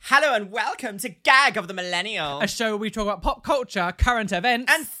Hello and welcome to Gag of the Millennial. A show where we talk about pop culture, current events.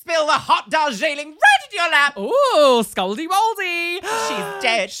 And spill the hot Darjeeling right into your lap. Ooh, Scoldy Moldy. She's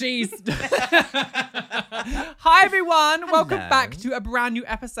dead. She's... Hi, everyone. Hello. Welcome back to a brand new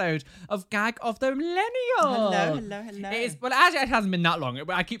episode of Gag of the Millennial. Hello. It is, well, actually, it hasn't been that long.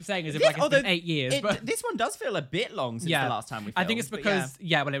 I keep saying as if it's been 8 years. But This one does feel a bit long since the last time we filmed. I think it's because,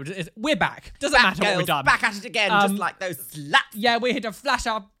 we're back. Doesn't back, matter girls, what we've done. Back at it again, just like those sluts. Yeah, we're here to flash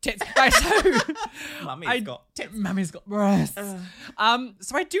our tits. Right, so... Mummy's got tits. Mummy's got breasts. So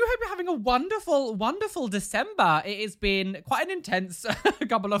I do hope you're having a wonderful, wonderful December. It has been quite an intense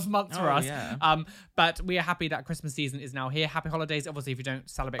couple of months for us. Yeah. But we are happy that Christmas season is now here. Happy holidays. Obviously, if you don't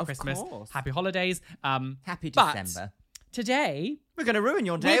celebrate Christmas, course. happy holidays. Happy but December. Today... We're going to ruin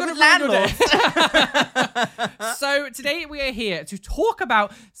your day We're with gonna ruin your landlords. So today we are here to talk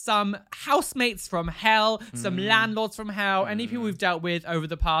about some housemates from hell, some landlords from hell, any people we've dealt with over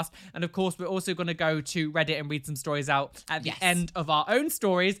the past. And of course, we're also going to go to Reddit and read some stories out at the end of our own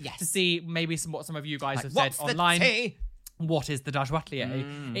stories to see maybe what some of you guys have said online. Tea? What is the Dutch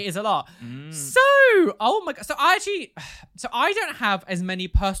Watelier? It is a lot. So, oh my God. So I don't have as many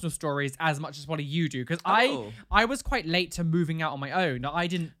personal stories as much as one of you do, because I was quite late to moving out on my own. I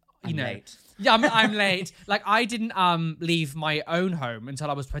didn't, you know. Late. Yeah, I'm late. Like, I didn't leave my own home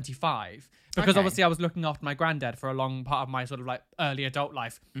until I was 25. Because obviously I was looking after my granddad for a long part of my sort of like early adult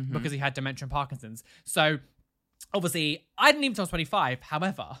life because he had dementia and Parkinson's. So, obviously, I didn't leave until I was 25.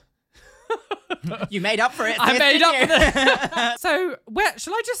 However... You made up for it. I made up for it. So,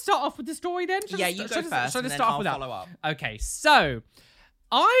 shall I just start off with the story then? You go first, Shall I and then start off I'll with that? follow up. Okay, so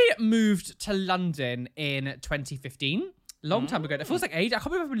I moved to London in 2015. Long time ago. It feels like age. I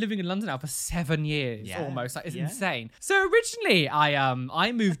can't believe I've been living in London now for 7 years almost. Like, it's insane. So originally,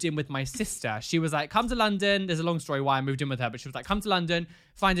 I moved in with my sister. She was like, "Come to London." There's a long story why I moved in with her, but she was like, "Come to London,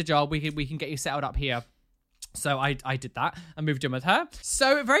 find a job. We can get you settled up here." So I did that. I moved in with her.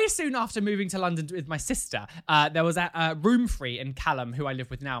 So very soon after moving to London with my sister, there was a room free in Callum, who I live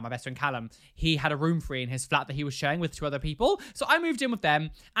with now, my best friend Callum. He had a room free in his flat that he was sharing with 2 other people. So I moved in with them.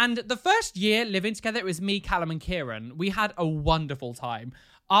 And the first year living together, it was me, Callum, and Kieran. We had a wonderful time.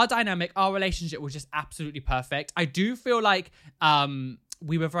 Our dynamic, our relationship was just absolutely perfect. I do feel like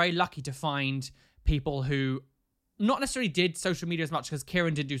we were very lucky to find people who not necessarily did social media as much, because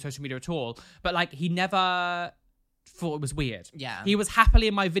Kieran didn't do social media at all, but like he never thought it was weird. Yeah. He was happily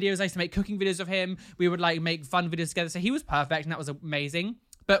in my videos. I used to make cooking videos of him. We would like make fun videos together. So he was perfect and that was amazing.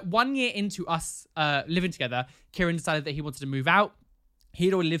 But 1 year into us living together, Kieran decided that he wanted to move out.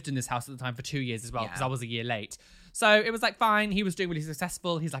 He'd already lived in this house at the time for 2 years as well, because I was a year late. So it was like fine. He was doing really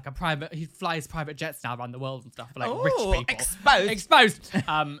successful. He's like he flies private jets now around the world and stuff for like rich people. Exposed.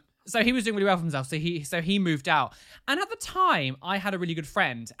 So he was doing really well for himself. So he moved out. And at the time, I had a really good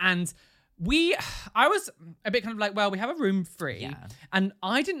friend. And I was a bit kind of like, well, we have a room free. Yeah. And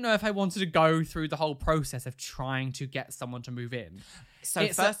I didn't know if I wanted to go through the whole process of trying to get someone to move in. So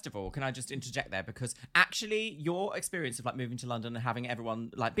first of all, can I just interject there? Because actually your experience of like moving to London and having everyone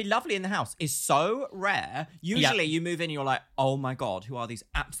like be lovely in the house is so rare. Usually you move in and you're like, oh my God, who are these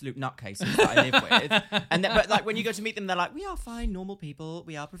absolute nutcases that I live with? And then, but like when you go to meet them, they're like, we are fine, normal people.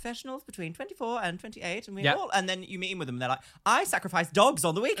 We are professionals between 24 and 28. And and then you meet in with them and they're like, I sacrifice dogs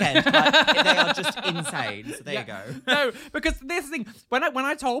on the weekend. Like, they are just insane. So there you go. No, because this thing, when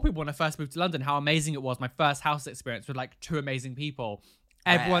I told people when I first moved to London how amazing it was, my first house experience with like 2 amazing people,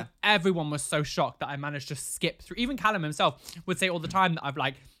 everyone was so shocked that I managed to skip through. Even Callum himself would say all the time that I've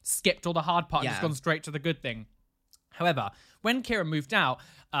like skipped all the hard part and just gone straight to the good thing. However, when Kieran moved out,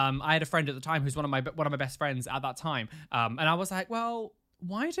 I had a friend at the time who's one of my best friends at that time, and I was like, well,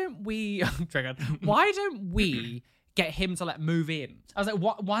 why don't we get him to like move in? I was like,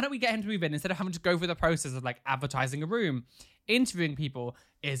 why don't we get him to move in instead of having to go through the process of like advertising a room, interviewing people,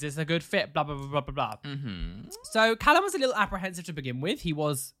 is this a good fit, blah blah blah blah blah blah. So Callum was a little apprehensive to begin with. He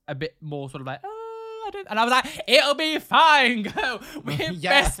was a bit more sort of like, I don't, and I was like, it'll be fine, girl, we're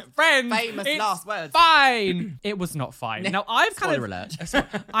best friends, famous last words, fine. It was not fine. Now I've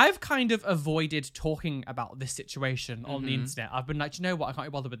I've kind of avoided talking about this situation on the internet. I've been like, you know what, I can't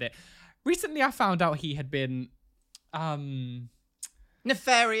be bothered with it. Recently I found out he had been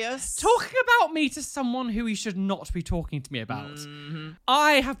nefarious, talking about me to someone who he should not be talking to me about.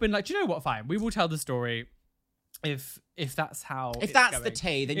 I have been like, do you know what, fine, we will tell the story if that's how if that's going. The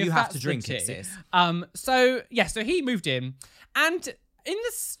tea, then you have to drink it, sis. So he moved in, and in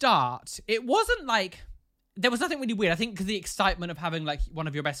the start it wasn't like there was nothing really weird. I think because the excitement of having like one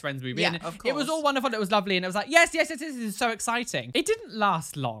of your best friends move in, of course. it was all wonderful. It was lovely, and it was like, yes, this is so exciting. It didn't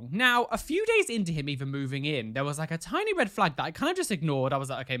last long. Now, a few days into him even moving in, there was like a tiny red flag that I kind of just ignored. I was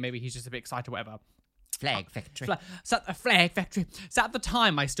like, okay, maybe he's just a bit excited or whatever. Flag factory. Flag factory. So at the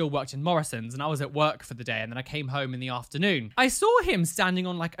time, I still worked in Morrison's and I was at work for the day, and then I came home in the afternoon. I saw him standing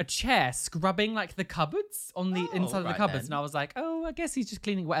on like a chair, scrubbing like the cupboards on the inside of the cupboards, and I was like, oh, I guess he's just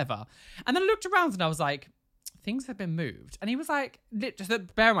cleaning whatever. And then I looked around and I was like, things have been moved. And he was like, just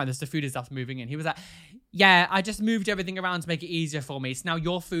bear in mind, this is the food and stuff moving in. He was like, yeah, I just moved everything around to make it easier for me. So now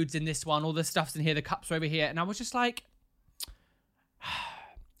your food's in this one, all the stuff's in here, the cups are over here. And I was just like,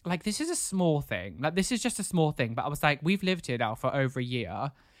 this is a small thing. Like, this is just a small thing. But I was like, we've lived here now for over a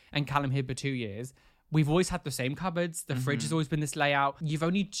year, and Callum here for 2 years. We've always had the same cupboards. The fridge has always been this layout. You've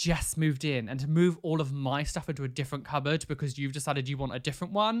only just moved in, and to move all of my stuff into a different cupboard because you've decided you want a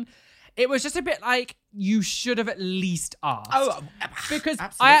different one. It was just a bit like, you should have at least asked. Oh, because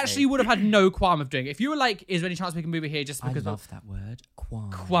absolutely. I actually would have had no qualm of doing it. If you were like, is there any chance we can move it here just because... I love that word.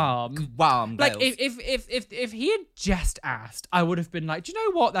 Qualm. Qualm. Like, if he had just asked, I would have been like, do you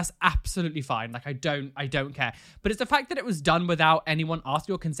know what? That's absolutely fine. Like, I don't care. But it's the fact that it was done without anyone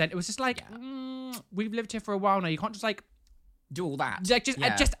asking your consent. It was just like, we've lived here for a while now. You can't just like... do all that.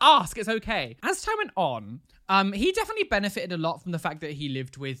 Like, just ask. It's okay. As time went on, he definitely benefited a lot from the fact that he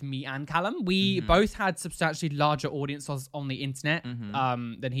lived with me and Callum. We both had substantially larger audiences on the internet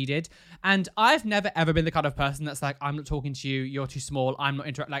than he did. And I've never, ever been the kind of person that's like, I'm not talking to you, you're too small, I'm not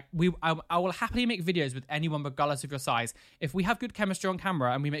interested. Like, I will happily make videos with anyone regardless of your size. If we have good chemistry on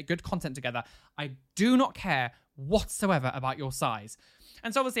camera and we make good content together, I do not care whatsoever about your size.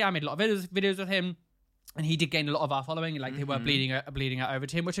 And so obviously I made a lot of videos with him. And he did gain a lot of our following, like they were bleeding out over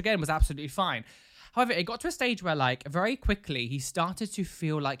to him, which again was absolutely fine. However, it got to a stage where like very quickly he started to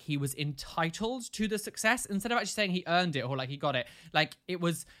feel like he was entitled to the success instead of actually saying he earned it or like he got it. Like it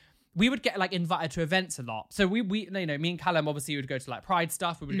was, we would get like invited to events a lot. So we me and Callum obviously would go to like Pride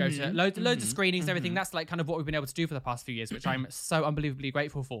stuff. We would go to loads of screenings, everything. That's like kind of what we've been able to do for the past few years, which I'm so unbelievably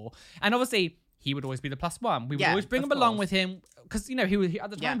grateful for. And obviously, he would always be the plus one. We would always bring him along with him because, he was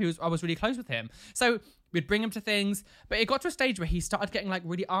at the time I was really close with him. So we'd bring him to things, but it got to a stage where he started getting like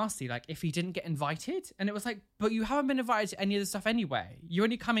really arsey, like if he didn't get invited. And it was like, but you haven't been invited to any of the stuff anyway. You're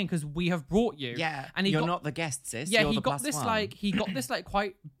only coming because we have brought you. Yeah. And you're not the guest, sis. Yeah, you're he the got this one. like, he got this like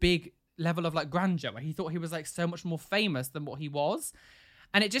quite big level of like grandeur where he thought he was like so much more famous than what he was.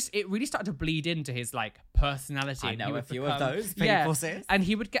 And it really started to bleed into his like personality. I know a few of those people, sis. And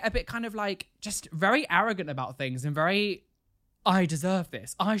he would get a bit kind of like just very arrogant about things and very, I deserve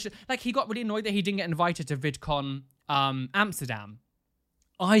this. I should. Like he got really annoyed that he didn't get invited to VidCon Amsterdam.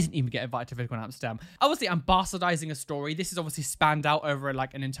 I didn't even get invited to VidCon Amsterdam. Obviously, I'm bastardizing a story. This is obviously spanned out over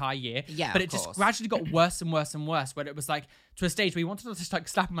like an entire year. Yeah, but it just gradually got worse and worse and worse. Where it was like to a stage where you wanted to just like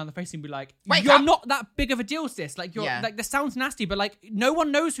slap him on the face and be like, "You're not that big of a deal, sis. Like you're like this sounds nasty, but like no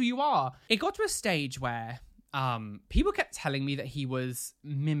one knows who you are." It got to a stage where people kept telling me that he was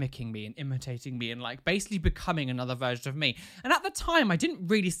mimicking me and imitating me and like basically becoming another version of me. And at the time, I didn't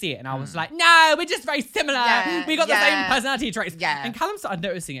really see it. And I was like, no, we're just very similar. We got the same personality traits. Yeah. And Callum started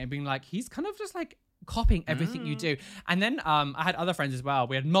noticing it and being like, he's kind of just like copying everything you do. And then I had other friends as well.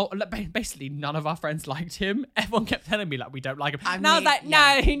 We had basically none of our friends liked him. Everyone kept telling me like, we don't like him. And I was like,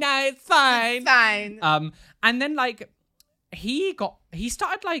 no, it's fine. It's fine. And then like he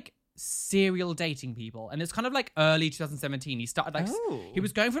started like serial dating people, and it's kind of like early 2017. He started like he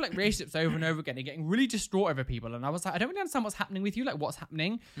was going for like relationships over and over again and getting really distraught over people, and I was like, I don't really understand what's happening with you, like what's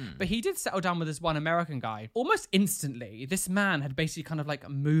happening. But he did settle down with this one American guy almost instantly. This man had basically kind of like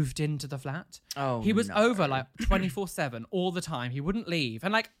moved into the flat. He was over like 24/7 all the time. He wouldn't leave,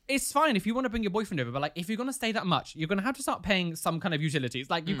 and like it's fine if you want to bring your boyfriend over, but like if you're gonna stay that much, you're gonna have to start paying some kind of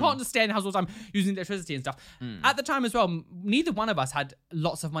utilities. Like you can't just stay in the house all the time using electricity and stuff. At the time as well, neither one of us had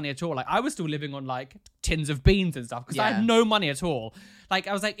lots of money at all. Like I was still living on like tins of beans and stuff because I had no money at all. Like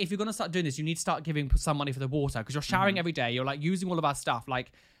I was like, if you're gonna start doing this, you need to start giving some money for the water because you're showering every day. You're like using all of our stuff.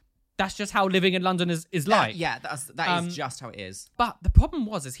 Like that's just how living in London is like. Yeah, that is just how it is. But the problem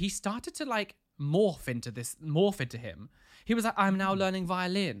was he started to like morph into him. He was like, I'm now learning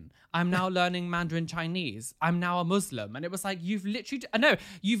violin. I'm now learning Mandarin Chinese. I'm now a Muslim. And it was like, you've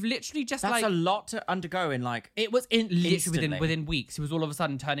literally just That's like... a lot to undergo in like... It was literally within weeks. He was all of a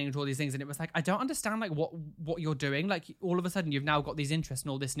sudden turning into all these things. And it was like, I don't understand like what you're doing. Like all of a sudden you've now got these interests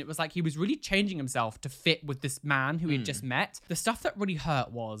and all this. And it was like, he was really changing himself to fit with this man who he'd just met. The stuff that really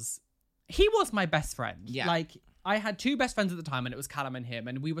hurt was, he was my best friend. Yeah. Like... I had two best friends at the time, and it was Callum and him,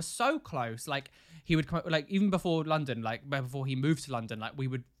 and we were so close. Like, he would come, like, even before London, like before he moved to London, like we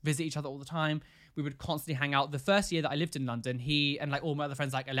would visit each other all the time. We would constantly hang out. The first year that I lived in London, he and like all my other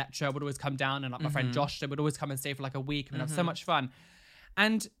friends, like Electra, would always come down, and like my friend Josh, they would always come and stay for like a week, and have so much fun.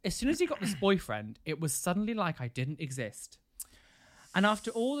 And as soon as he got this boyfriend, it was suddenly like I didn't exist. And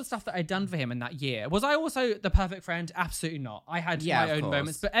after all the stuff that I'd done for him in that year, was I also the perfect friend? Absolutely not. I had my own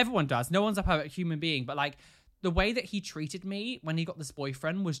moments, but everyone does. No one's a perfect human being. But like the way that he treated me when he got this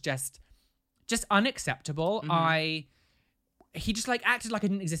boyfriend was just unacceptable. He just like acted like I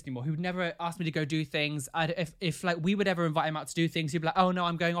didn't exist anymore. He would never ask me to go do things. If like we would ever invite him out to do things, he'd be like, "Oh no,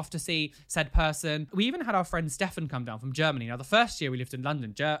 I'm going off to see said person." We even had our friend Stefan come down from Germany. Now the first year we lived in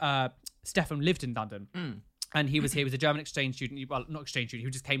London, Stefan lived in London. And he was here. He was a German exchange student. Well, not exchange student.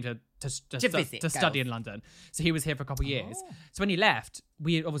 He just came to study in London. So he was here for a couple of years. So when he left,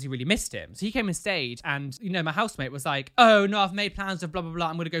 we obviously really missed him. So he came and stayed. And, you know, my housemate was like, "Oh, no, I've made plans of blah, blah, blah.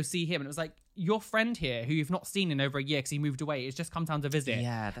 I'm going to go see him." And it was like, your friend here, who you've not seen in over a year because he moved away, has just come down to visit.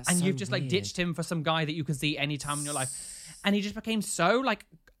 Yeah, that's And so you've just like ditched him for some guy that you can see anytime in your life. And he just became so like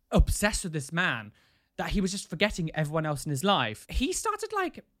obsessed with this man that he was just forgetting everyone else in his life. He started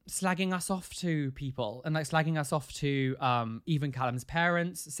like slagging us off to people and like slagging us off to even Callum's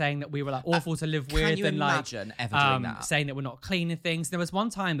parents, saying that we were like awful to live with. Can you and imagine like ever doing that? saying that we're not cleaning things. There was one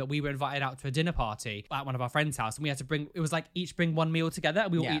time that we were invited out to a dinner party at one of our friends' house, and we had to bring, it was like each bring one meal together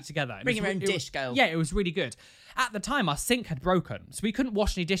and we all eat together. Bring your own dish, girl. Yeah, it was really good. At the time, our sink had broken, so we couldn't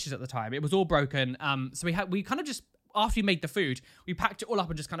wash any dishes at the time. It was all broken. So we kind of just, after we made the food, we packed it all up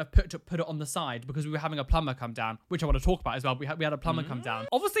and just kind of put it on the side because we were having a plumber come down, which I want to talk about as well. We had a plumber come down.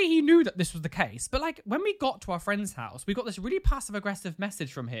 Obviously, he knew that this was the case, but like when we got to our friend's house, we got this really passive-aggressive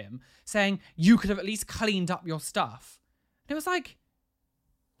message from him saying, "You could have at least cleaned up your stuff." And it was like,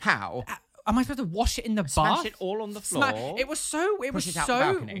 how? Am I supposed to wash it in the Smash bath? it all on the floor. It was so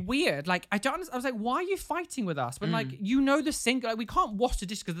weird. Like I was like, why are you fighting with us when like you know the sink? Like we can't wash the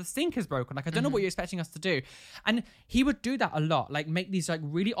dish because the sink is broken. Like I don't know what you're expecting us to do. And he would do that a lot. Like make these like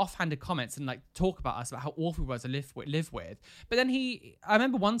really offhanded comments and like talk about us about how awful we were to live with. But then I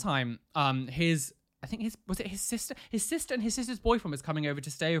remember one time, his sister and his sister's boyfriend was coming over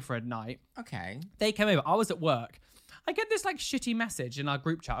to stay over for a night. Okay. They came over. I was at work. I get this like shitty message in our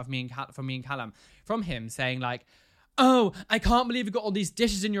group chat from me and Callum from him saying like, "Oh, I can't believe you got all these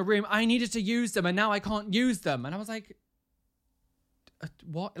dishes in your room. I needed to use them and now I can't use them." And I was like,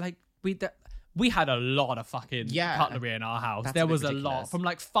 what? Like we had a lot of fucking cutlery in our house. There was a lot from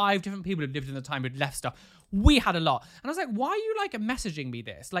like 5 different people who lived in the time who'd left stuff. We had a lot. And I was like, why are you like messaging me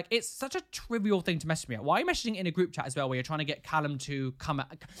this? Like it's such a trivial thing to message me. Why are you messaging in a group chat as well where you're trying to get Callum to come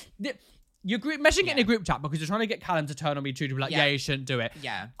at... You're messaging it in a group chat because you're trying to get Callum to turn on me too, to be like, yeah, you shouldn't do it.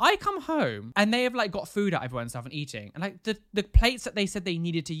 Yeah. I come home and they have like got food out everyone and stuff and eating. And like the plates that they said they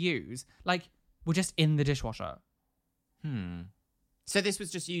needed to use, like, were just in the dishwasher. So this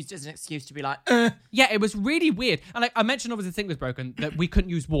was just used as an excuse to be like, Yeah, it was really weird. And like I mentioned, obviously the sink was broken, that we couldn't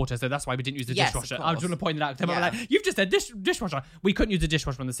use water, so that's why we didn't use the dishwasher. I just want to point it out. They were like, you've just said dishwasher. We couldn't use the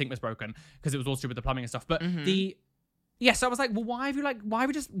dishwasher when the sink was broken because it was all to do with the plumbing and stuff. But so I was like, well, why have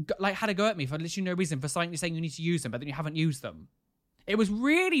you just like had a go at me for literally no reason for something you're saying you need to use them, but then you haven't used them? It was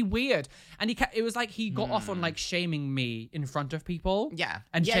really weird. And it was like he got off on like shaming me in front of people. Yeah.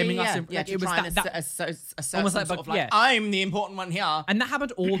 And shaming us. It was that almost like, I'm the important one here. And that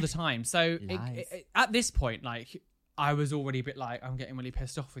happened all the time. So at this point, like, I was already a bit like, I'm getting really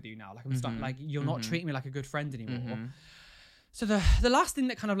pissed off with you now. Like, I'm starting, like, you're not treating me like a good friend anymore. So the last thing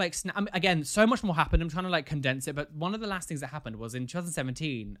that kind of like, again, so much more happened. I'm trying to like condense it, but one of the last things that happened was in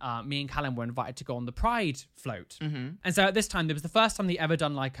 2017, me and Callum were invited to go on the Pride float. And so at this time, it was the first time they ever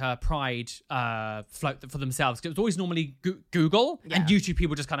done like a Pride float for themselves. Because it was always normally Google and YouTube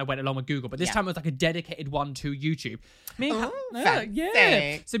people just kind of went along with Google. But this time it was like a dedicated one to YouTube.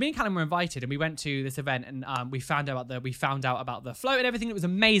 So me and Callum were invited and we went to this event and we found out about the float and everything. It was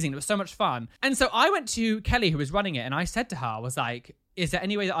amazing. It was so much fun. And so I went to Kelly, who was running it, and I said to her, I was like, is there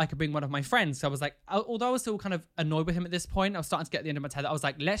any way that I could bring one of my friends? So I was like, although I was still kind of annoyed with him at this point, I was starting to get at the end of my tether. I was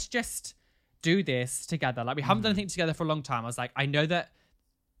like, let's just do this together. Like we haven't done anything together for a long time. I was like, I know that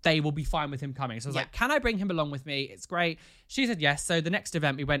they will be fine with him coming. So I was like, can I bring him along with me? It's great. She said yes. So the next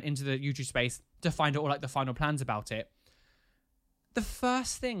event, we went into the YouTube space to find out all like the final plans about it. The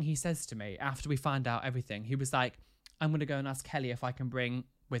first thing he says to me after we find out everything, he was like, I'm going to go and ask Kelly if I can bring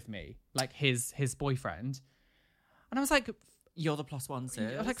with me, like his boyfriend. And I was like, you're the plus one,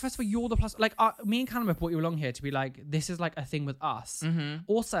 sis. Like, first of all, you're the plus... Like, me and Callum have brought you along here to be like, this is like a thing with us.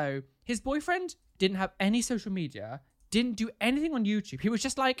 Also, his boyfriend didn't have any social media, didn't do anything on YouTube. He was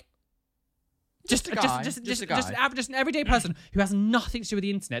just like Just an everyday person who has nothing to do with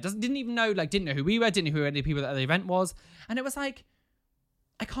the internet, didn't even know, like, didn't know who we were, didn't know who any people at the event was, and it was like,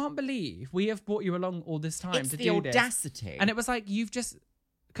 I can't believe we have brought you along all this time to do this. It's the audacity. And it was like, you've just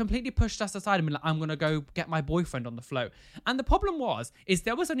completely pushed us aside and been like, I'm going to go get my boyfriend on the float. And the problem is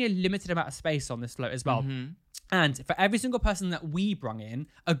there was only a limited amount of space on this float as well. Mm-hmm. And for every single person that we brung in,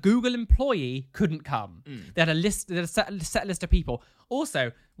 a Google employee couldn't come. They had a set list of people.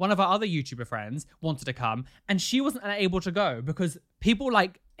 Also, one of our other YouTuber friends wanted to come, and she wasn't able to go because people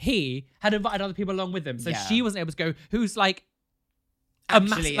like he had invited other people along with them. So she wasn't able to go, who's like a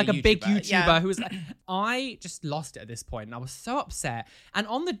big YouTuber who was like, I just lost it at this point, and I was so upset. And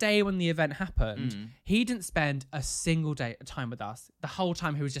on the day when the event happened, he didn't spend a single time with us. The whole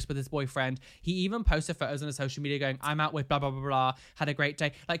time he was just with his boyfriend. He even posted photos on his social media going, I'm out with blah, blah, blah, blah, had a great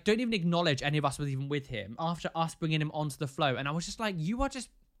day. Like, don't even acknowledge any of us was even with him after us bringing him onto the float. And I was just like, you are just...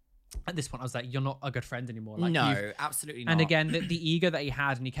 At this point, I was like, you're not a good friend anymore. Like, no, absolutely not. And again, the ego that he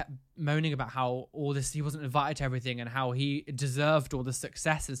had, and he kept moaning about how he wasn't invited to everything and how he deserved all the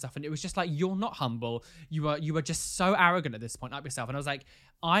success and stuff. And it was just like, you're not humble. You are just so arrogant at this point, like yourself. And I was like,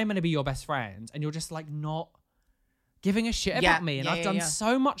 I'm going to be your best friend. And you're just like not giving a shit about me. And I've done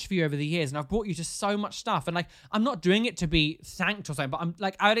so much for you over the years, and I've brought you to so much stuff. And like, I'm not doing it to be thanked or something, but I'm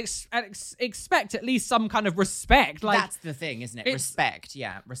like, I'd expect at least some kind of respect. Like, that's the thing, isn't it? Respect.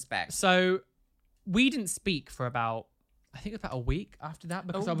 Yeah, respect. So we didn't speak for about, I think it was about a week after that,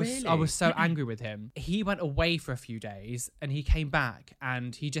 because I was so angry with him. He went away for a few days, and he came back,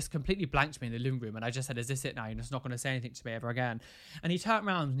 and he just completely blanked me in the living room. And I just said, is this it now? You're just not going to say anything to me ever again. And he turned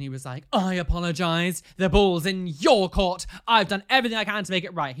around and he was like, I apologize. The ball's in your court. I've done everything I can to make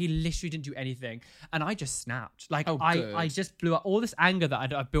it right. He literally didn't do anything. And I just snapped. Like, I just blew up all this anger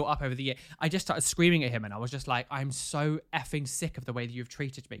that I've built up over the year. I just started screaming at him, and I was just like, I'm so effing sick of the way that you've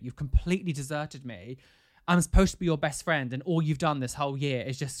treated me. You've completely deserted me. I'm supposed to be your best friend, and all you've done this whole year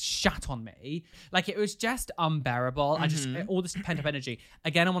is just shat on me. Like, it was just unbearable. All this pent up energy.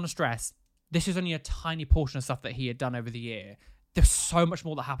 Again, I want to stress, this is only a tiny portion of stuff that he had done over the year. There's so much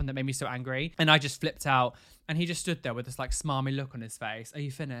more that happened that made me so angry. And I just flipped out, and he just stood there with this like smarmy look on his face. Are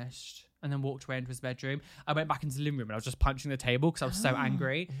you finished? And then walked away into his bedroom. I went back into the living room, and I was just punching the table because I was so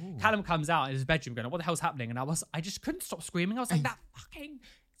angry. Callum comes out in his bedroom going, what the hell's happening? And I just couldn't stop screaming. I was like, that fucking...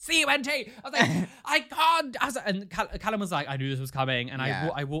 CUNT. I was like, I can't. And Callum was like, I knew this was coming. And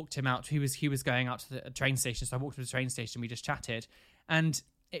I walked him out. He was going out to the train station. So I walked to the train station. We just chatted. And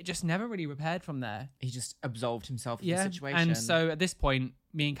it just never really repaired from there. He just absolved himself of the situation. And so at this point,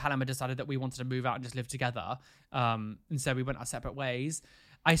 me and Callum had decided that we wanted to move out and just live together. And so we went our separate ways.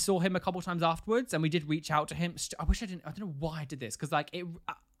 I saw him a couple times afterwards, and we did reach out to him. I don't know why I did this, because like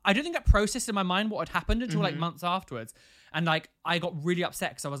I don't think I processed in my mind what had happened until like months afterwards. And like, I got really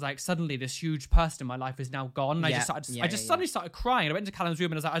upset because I was like, suddenly this huge person in my life is now gone. And I just suddenly started crying. I went into Callum's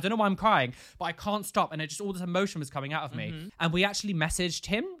room and I was like, I don't know why I'm crying, but I can't stop. And it just, all this emotion was coming out of me. And we actually messaged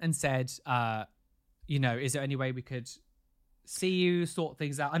him and said, is there any way we could see you, sort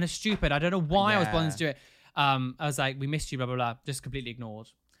things out? And it's stupid. I don't know why I was wanting to do it. I was like, we missed you, blah, blah, blah. Just completely ignored.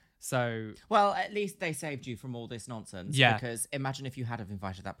 So, well, at least they saved you from all this nonsense. Yeah. Because imagine if you had have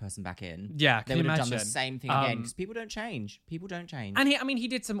invited that person back in. Yeah, they would have done the same thing again. Because people don't change. And he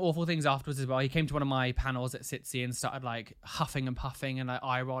did some awful things afterwards as well. He came to one of my panels at Sitsi and started like huffing and puffing and like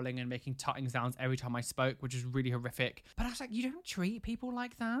eye rolling and making tutting sounds every time I spoke, which is really horrific. But I was like, you don't treat people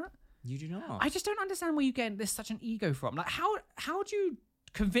like that. You do not. I just don't understand where you get this such an ego from. Like, how do you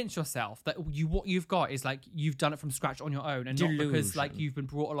convince yourself that what you've got is like you've done it from scratch on your own, and not because like you've been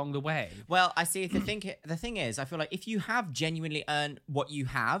brought along the way? Well, I see. The thing is, I feel like if you have genuinely earned what you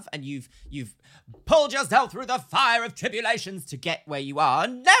have, and you've pulled yourself through the fire of tribulations to get where you are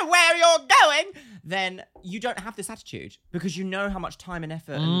and know where you're going, then you don't have this attitude, because you know how much time and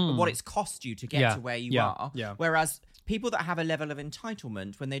effort and what it's cost you to get to where you are. Yeah. Whereas people that have a level of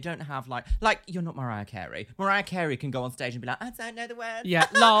entitlement, when they don't have like you're not Mariah Carey. Mariah Carey can go on stage and be like, I don't know the words. Yeah,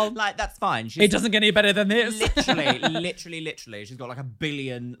 lol. Like, that's fine. It doesn't get any better than this. literally. She's got like 1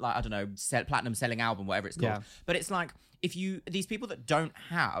 billion, like, I don't know, platinum selling album, whatever it's called. Yeah. But it's like, these people that don't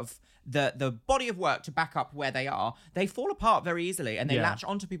have the body of work to back up where they are, they fall apart very easily, and they latch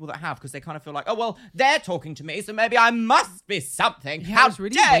onto people that have, because they kind of feel like, oh, well, they're talking to me, so maybe I must be something. How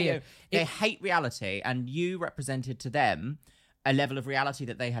really dare you? They hate reality, and you represented to them a level of reality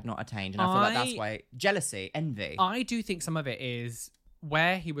that they had not attained. And I feel like that's why jealousy, envy. I do think some of it is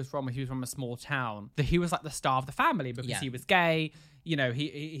where he was from. He was from a small town. He was like the star of the family because he was gay. you know,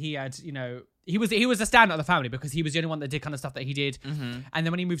 he had, you know, he was a standout of the family because he was the only one that did kind of stuff that he did. And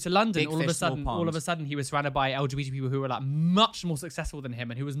then when he moved to London, all of a sudden he was surrounded by LGBT people who were like much more successful than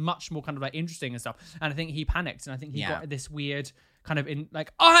him and who was much more kind of like interesting and stuff. And I think he panicked, and I think he got this weird kind of in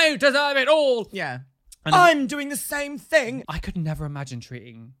like, I deserve it all. Yeah. And I'm doing the same thing. I could never imagine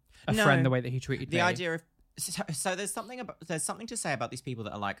treating a friend the way that he treated me. The idea of so there's something to say about these people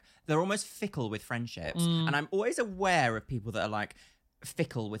that are like, they're almost fickle with friendships, and I'm always aware of people that are like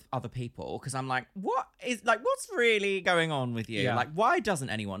fickle with other people, because I'm like, what's really going on with you? Like, why doesn't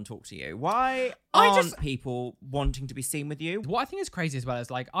anyone talk to you? Why aren't people wanting to be seen with you? What I think is crazy as well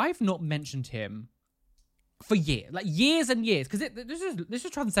is like, I've not mentioned him for years and years, because this was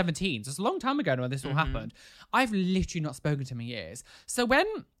 2017, so it's a long time ago when this all happened. I've literally not spoken to him in years. So when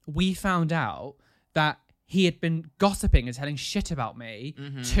we found out that he had been gossiping and telling shit about me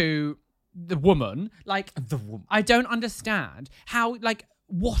to the woman, like, I don't understand how, like,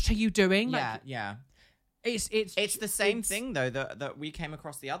 what are you doing? Yeah. It's the same thing though that we came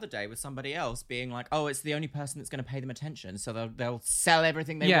across the other day with somebody else being like, oh, it's the only person that's going to pay them attention, so they'll sell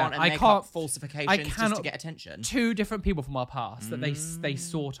everything they want and make up falsifications just to get attention. Two different people from our past that they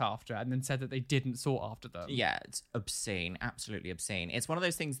sought after and then said that they didn't sought after them. Yeah, it's obscene, absolutely obscene. It's one of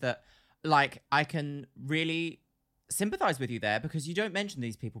those things that, like, I can really sympathize with you there, because you don't mention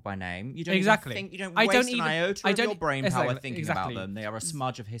these people by name. You don't waste an iota of your brain power thinking about them. They are a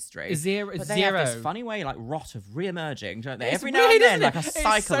smudge of history. But they have this funny way, like, rot of re-emerging, don't they? Every now and then, like a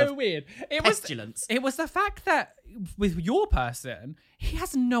cycle of weird. pestilence. It was the fact that with your person, he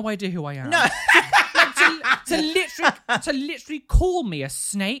has no idea who I am. No. To literally call me a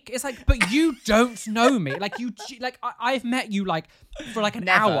snake. It's like, but you don't know me. Like, I've met you like for like an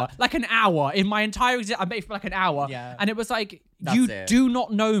hour. Like an hour in my entire existence. I met you for like an hour. Yeah. And it was like, you do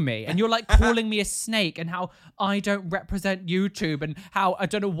not know me. And you're like calling me a snake, and how I don't represent YouTube, and how I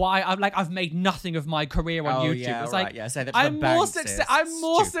don't know why I've made nothing of my career on YouTube. Yeah, it's like, right. Yeah, say that to I'm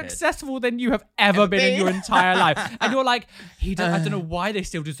more successful than you have ever been in your entire life. And you're like, I don't know why they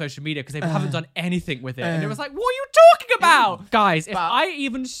still do social media, because they haven't done anything with it. And it was like, what are you talking about? Guys, if I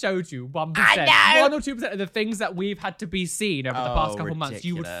even showed you 1%, 1 or 2% of the things that we've had to be seen over the past couple months,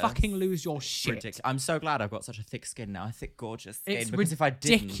 you would fucking lose your shit. Ridiculous. I'm so glad I've got such a thick skin now, a thick, gorgeous skin. It's because if I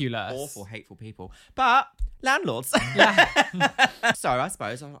didn't, ridiculous. Awful, hateful people. But landlords. So I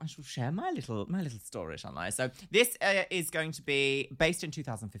suppose I shall share my little story, shan't I? So this is going to be based in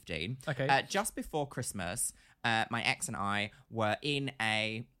 2015. Okay. Just before Christmas, my ex and I were in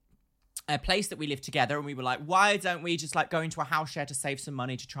a place that we lived together, and we were like, why don't we just like go into a house share to save some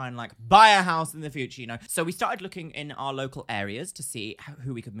money to try and like buy a house in the future, you know? So we started looking in our local areas to see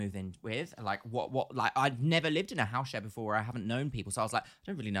who we could move in with, like what like, I'd never lived in a house share before, I haven't known people, so I was like, I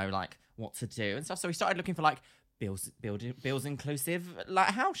don't really know like what to do and stuff. So we started looking for like bills inclusive like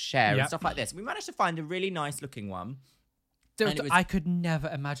house share and stuff like this. We managed to find a really nice looking one. I could never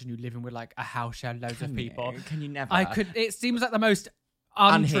imagine you living with like a house share, loads of people. Can you never? It seems like the most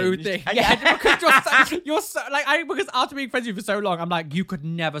untrue thing. Yeah, because you're so like, because after being friends with you for so long, I'm like, you could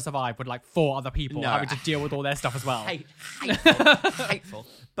never survive with like 4 other people having to deal with all their stuff as well. Hateful.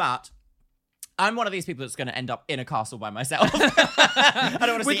 But I'm one of these people that's going to end up in a castle by myself. I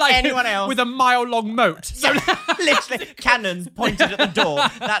don't want to see like, anyone else. With a mile-long moat. So literally, cannons pointed at the door.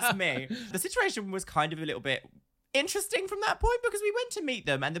 That's me. The situation was kind of a little bit interesting from that point, because we went to meet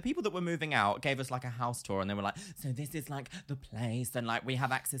them, and the people that were moving out gave us like a house tour, and they were like, so this is like the place, and like we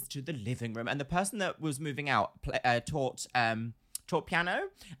have access to the living room. And the person that was moving out taught piano,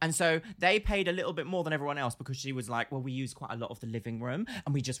 and so they paid a little bit more than everyone else, because she was like, well, we use quite a lot of the living room,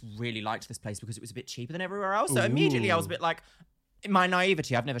 and we just really liked this place because it was a bit cheaper than everywhere else. So immediately I was a bit like, in my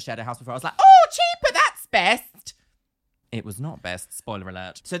naivety, I've never shared a house before, I was like, oh, cheaper, that's best. It was not best, spoiler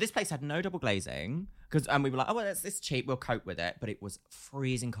alert. So this place had no double glazing, and we were like, oh, well, it's cheap, we'll cope with it. But it was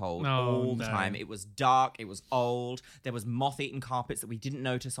freezing cold all the time. It was dark, it was old, there was moth-eaten carpets that we didn't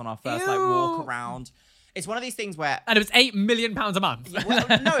notice on our first like walk around. It's one of these things where... And it was £8 million a month.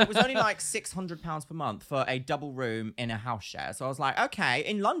 No, it was only like £600 per month for a double room in a house share. So I was like, okay,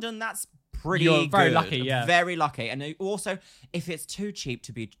 in London, that's pretty good. You're very lucky, yeah. Very lucky. And also, if it's too good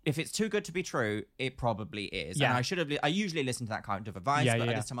to be true, it probably is. Yeah. And I usually listen to that kind of advice, but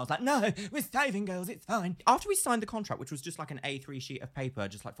this time I was like, no, we're saving girls, it's fine. After we signed the contract, which was just like an A3 sheet of paper,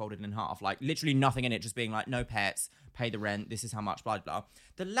 just like folded in half, like literally nothing in it, just being like, no pets, pay the rent, this is how much, blah, blah.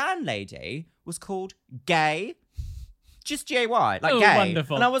 The landlady was called Gay. Just G-A-Y, like gay.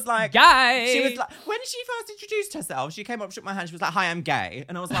 Wonderful. And I was like, gay. She was like, when she first introduced herself, she came up, shook my hand, she was like, hi, I'm gay.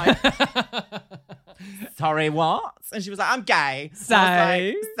 And I was like, sorry, what? And she was like, I'm gay. So,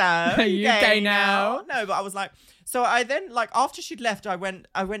 I was like, are you gay now? No, but I was like, So I then, like, after she'd left, I went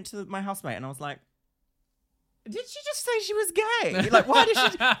to my housemate and I was like, did she just say she was gay? Like, why did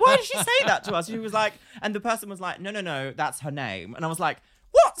she say that to us? She was like, and the person was like, no, that's her name. And I was like,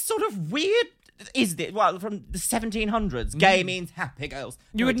 what sort of weird is this? Well, from the 1700s, gay means happy girls.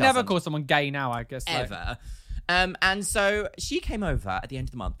 You would never call someone gay now, I guess. Ever. And so she came over at the end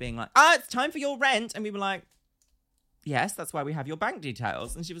of the month being like, it's time for your rent. And we were like, yes, that's why we have your bank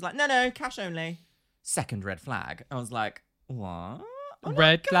details. And she was like, no, cash only. Second red flag. I was like, what?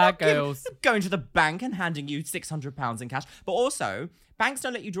 Red flag girls. Going to the bank and handing you £600 in cash. But also, banks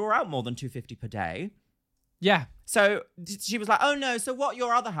don't let you draw out more than $250 per day. Yeah. So she was like, oh no, so what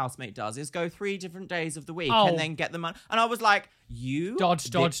your other housemate does is go 3 different days of the week and then get the money. And I was like, dodge.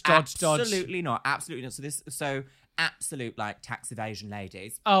 Absolutely not. Absolutely not. So absolute like tax evasion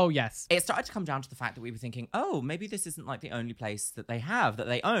ladies. Oh, yes. It started to come down to the fact that we were thinking, oh, maybe this isn't like the only place that they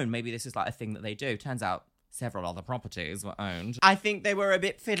own. Maybe this is like a thing that they do. Turns out several other properties were owned. I think they were a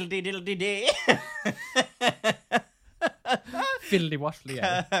bit fiddly-diddly-dee. Fiddly-waffly,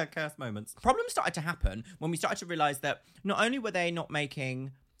 yeah. Curse moments. Problems started to happen when we started to realise that not only were they not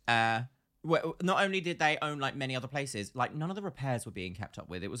making... not only did they own like many other places, like none of the repairs were being kept up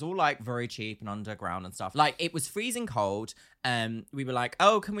with. It was all like very cheap and underground and stuff. Like it was freezing cold. We were like,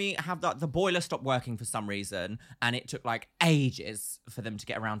 oh, can we have the boiler stopped working for some reason? And it took like ages for them to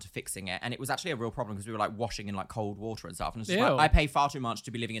get around to fixing it. And it was actually a real problem because we were like washing in like cold water and stuff. And it's just like, I pay far too much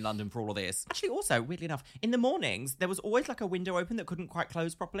to be living in London for all of this. Actually, also, weirdly enough, in the mornings, there was always like a window open that couldn't quite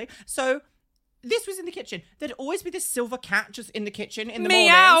close properly. So this was in the kitchen. There'd always be this silver cat just in the kitchen in the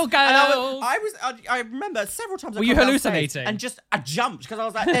Meow, mornings. girls. And I remember several times. Were you hallucinating? And I jumped because I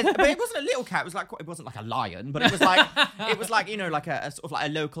was like, but it wasn't a little cat. It wasn't like a lion, but it was like you know, like a sort of like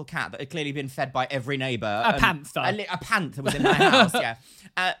a local cat that had clearly been fed by every neighbour. A panther. A panther was in my house. Yeah.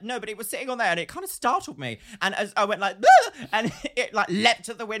 No, but it was sitting on there and it kind of startled me. And as I went like, "Bleh!" And it like leapt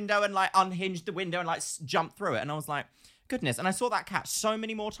at the window and like unhinged the window and like jumped through it. And I was like, goodness. And I saw that cat so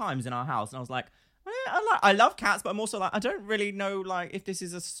many more times in our house. And I was like, I love cats, but I'm also like, I don't really know like if this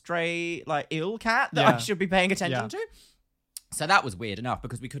is a stray, like ill cat that I should be paying attention to. So that was weird enough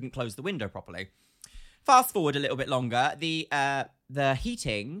because we couldn't close the window properly. Fast forward a little bit longer, the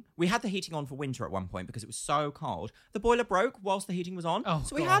heating, we had the heating on for winter at one point because it was so cold. The boiler broke whilst the heating was on. Oh,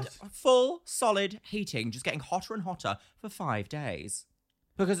 so we had full, solid heating, just getting hotter and hotter for 5 days.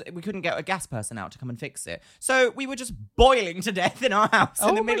 Because we couldn't get a gas person out to come and fix it. So we were just boiling to death in our house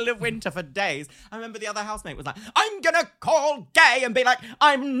in the middle of winter for days. I remember the other housemate was like, I'm going to call Gay and be like,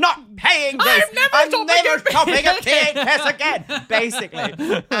 I'm not paying this. I'm never shopping at THS again,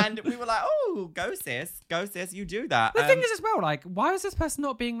 basically. And we were like, oh, go sis, you do that. The thing is as well, like, why is this person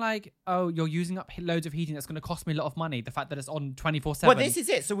not being like, oh, you're using up loads of heating that's going to cost me a lot of money, the fact that it's on 24/7? Well, this is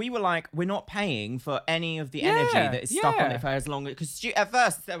it. So we were like, we're not paying for any of the energy that is stuck on it for as long as... Because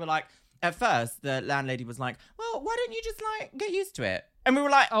at first, the landlady was like, well, why don't you just, like, get used to it? And we were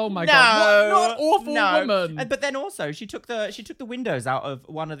like, oh my God, what an awful woman. But then also, she took the windows out of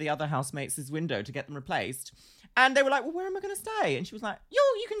one of the other housemates' window to get them replaced. And they were like, well, where am I going to stay? And she was like,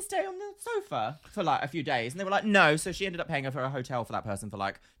 you can stay on the sofa for, like, a few days. And they were like, no. So she ended up paying for a hotel for that person for,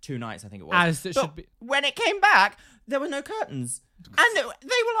 like, 2 nights, I think it was. As it should be. When it came back, there were no curtains. And they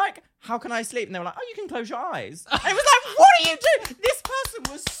were like, how can I sleep? And they were like, oh, you can close your eyes. And it was like, what are you doing? This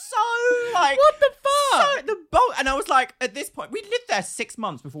person was so like... What the fuck? And I was like, at this point, we lived there 6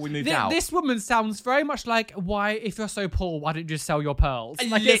 months before we moved out. This woman sounds very much like, why, if you're so poor, why don't you just sell your pearls?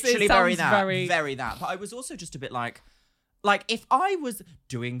 Like, literally very that. But I was also just a bit like, if I was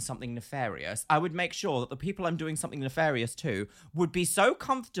doing something nefarious, I would make sure that the people I'm doing something nefarious to would be so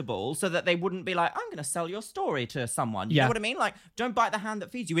comfortable so that they wouldn't be like, I'm going to sell your story to someone. You know what I mean? Like, don't bite the hand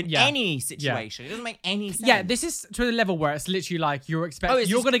that feeds you in any situation. It doesn't make any sense. Yeah, this is to the level where it's literally like, you're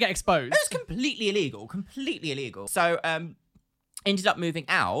going to get exposed. It's completely illegal. So, ended up moving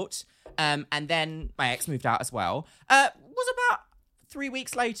out, and then my ex moved out as well. Was about 3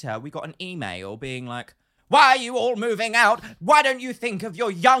 weeks later, we got an email being like, why are you all moving out? Why don't you think of your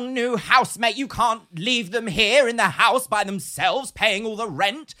young new housemate? You can't leave them here in the house by themselves paying all the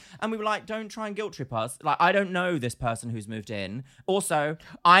rent. And we were like, don't try and guilt trip us. Like, I don't know this person who's moved in. Also,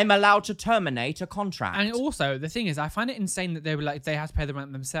 I'm allowed to terminate a contract. And also, the thing is, I find it insane that they were like, they had to pay the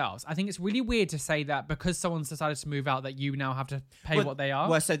rent themselves. I think it's really weird to say that because someone's decided to move out that you now have to pay what they are.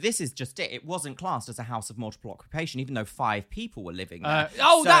 Well, so this is just it. It wasn't classed as a house of multiple occupation, even though 5 people were living there.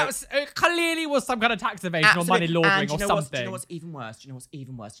 That clearly was some kind of tax evasion. Or money laundering or something. Do you know what's even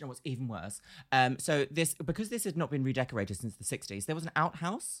worse? So because this had not been redecorated since the 60s, there was an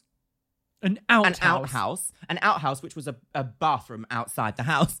outhouse An outhouse, which was a bathroom outside the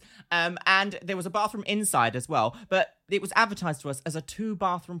house. And there was a bathroom inside as well, but it was advertised to us as a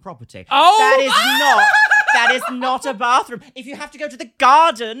 2-bathroom property. Oh! That is not a bathroom. If you have to go to the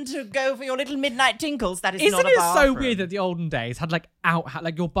garden to go for your little midnight tinkles, that is not a bathroom. Isn't it so weird that the olden days had like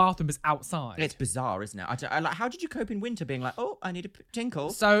your bathroom is outside? It's bizarre, isn't it? How did you cope in winter being like, oh, I need a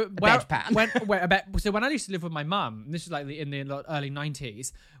tinkle? So bedpan. So when I used to live with my mum, this was like in the early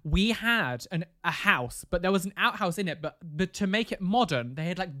 90s, we had a house, but there was an outhouse in it. But to make it modern, they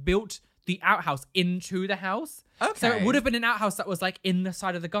had like built the outhouse into the house. Okay. So it would have been an outhouse that was like in the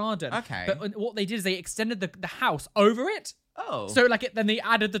side of the garden. Okay. But what they did is they extended the house over it. Oh. So like then they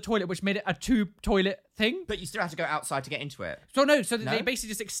added the toilet, which made it a 2-toilet thing. But you still have to go outside to get into it. So they basically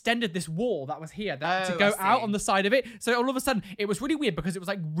just extended this wall that was here to go I out see. on the side of it. So all of a sudden it was really weird because it was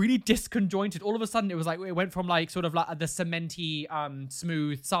like really disconjointed. All of a sudden it was like it went from like sort of like the cementy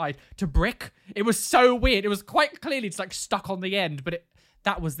smooth side to brick. It was so weird. It was quite clearly just like stuck on the end, but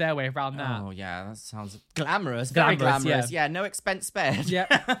that was their way around that. Oh, yeah, that sounds glamorous. Very glamorous. Yeah, no expense spared. Yeah.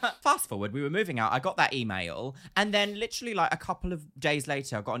 Fast forward, we were moving out. I got that email. And then literally like a couple of days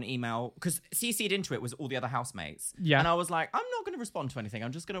later, I got an email because CC'd into it was all the other housemates. Yeah. And I was like, I'm not going to respond to anything.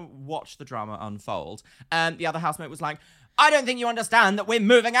 I'm just going to watch the drama unfold. And the other housemate was like, I don't think you understand that we're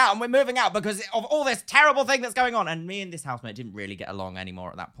moving out and we're moving out because of all this terrible thing that's going on. And me and this housemate didn't really get along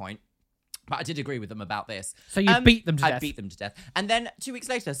anymore at that point. But I did agree with them about this. So you beat them to death? I beat them to death. And then 2 weeks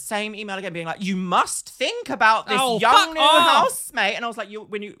later, same email again being like, you must think about this young fuck new off. housemate. And I was like,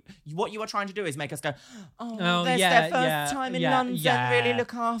 what you are trying to do is make us go, there's their first time in London. Really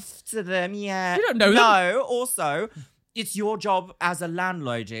look after them. Yeah. You don't know them. No, also, it's your job as a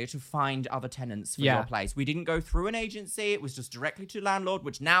landlady to find other tenants for your place. We didn't go through an agency. It was just directly to landlord,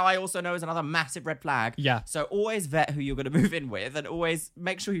 which now I also know is another massive red flag. Yeah. So always vet who you're going to move in with and always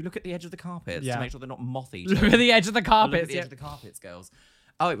make sure you look at the edge of the carpets to make sure they're not moth-eaten. Look at the edge of the carpets. Look at the edge of the carpets, girls.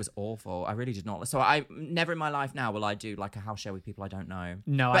 Oh, it was awful. I really did not. So I never in my life now will I do like a house share with people I don't know.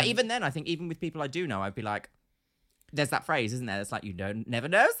 No. But even then, I think even with people I do know, I'd be like, there's that phrase, isn't there? It's like you never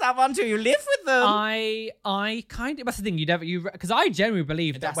know someone until you live with them. I kind of, that's the thing, because I genuinely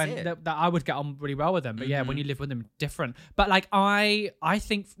believe that that I would get on really well with them. But yeah, when you live with them, different. But like I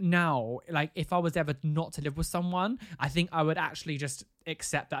think now, like if I was ever not to live with someone, I think I would actually just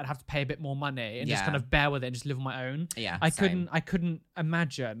accept that I'd have to pay a bit more money and just kind of bear with it and just live on my own. Yeah, I couldn't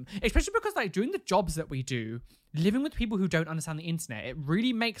imagine, especially because like doing the jobs that we do, living with people who don't understand the internet, it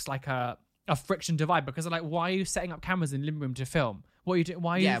really makes like a friction divide because they're like, why are you setting up cameras in the living room to film? What are you doing?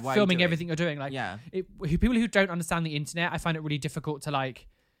 Why are you filming everything you're doing? Like, people who don't understand the internet, I find it really difficult to like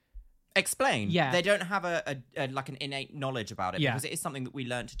explain. Yeah, they don't have a like an innate knowledge about it because it is something that we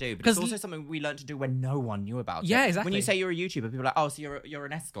learn to do. But it's also something we learned to do when no one knew about it. Yeah, exactly. When you say you're a YouTuber, people are like, oh, so you're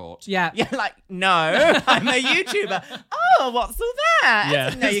an escort. Yeah, you're like, no, I'm a YouTuber. Oh, what's all that? Yeah, I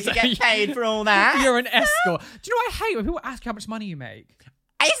didn't know you could get paid for all that. You're an escort. Do you know what I hate when people ask you how much money you make?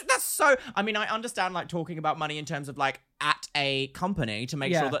 That's so. I mean, I understand like talking about money in terms of like at a company to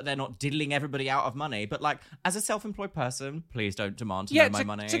make sure that they're not diddling everybody out of money. But like as a self-employed person, please don't demand to know my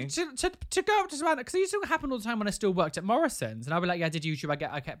money. To go up to Savannah, because it used to happen all the time when I still worked at Morrison's, and I'd be like, yeah, I did YouTube.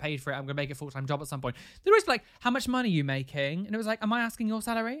 I get paid for it. I'm gonna make it a full-time job at some point. They'd always be like, how much money are you making? And it was like, am I asking your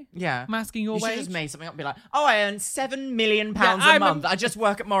salary? Yeah. Am I asking your wage? You should have just made something up and be like, oh, I earn £7 million a month. I just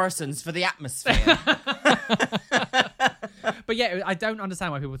work at Morrison's for the atmosphere. But yeah, I don't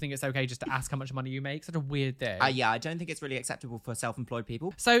understand why people think it's okay just to ask how much money you make. Such a weird thing. Yeah, I don't think it's really acceptable for self-employed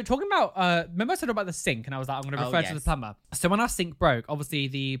people. So talking about, remember I said about the sink and I was like, I'm going to refer to the plumber. So when our sink broke, obviously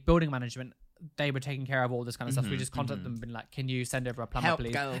the building management, they were taking care of all this kind of stuff. So we just contacted them and been like, can you send over a plumber,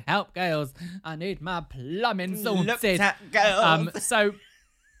 please? Help, girls. I need my plumbing sorted. Look at girls. So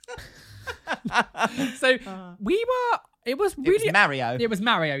we were... It was Mario. It was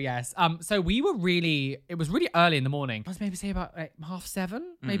Mario, yes. So we were it was really early in the morning. I was maybe say about 7:30,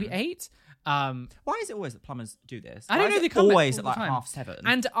 maybe 8. Why is it always that plumbers do this? I don't know. They come always at like 7:30.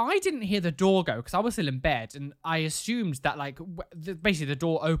 And I didn't hear the door go because I was still in bed, and I assumed that like basically the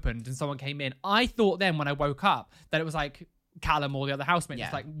door opened and someone came in. I thought then when I woke up that it was like Callum or the other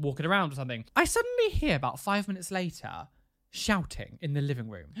housemates like walking around or something. I suddenly hear about 5 minutes later shouting in the living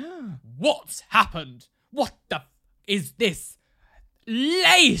room. What's happened? What the is this?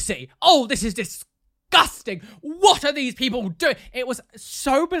 Lazy! Oh, this is disgusting! What are these people doing? It was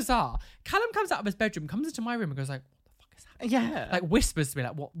so bizarre. Callum comes out of his bedroom, comes into my room and goes like, what the fuck is happening? Yeah. Like whispers to me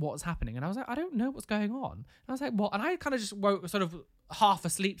like, what's happening? And I was like, I don't know what's going on. And I was like, what? And I kind of just woke sort of half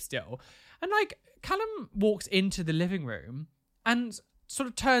asleep still. And like Callum walks into the living room and sort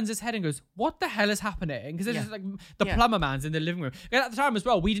of turns his head and goes, what the hell is happening? Because it's just like the plumber man's in the living room. And at the time as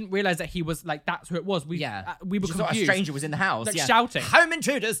well, we didn't realize that he was like, that's who it was. We were just confused. A stranger was in the house. Like shouting. Home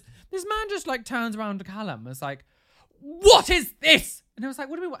intruders. This man just like turns around to Callum and was like, what is this? And I was like,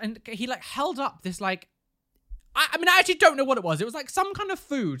 what do we want? And he like held up this like, I mean, I actually don't know what it was. It was like some kind of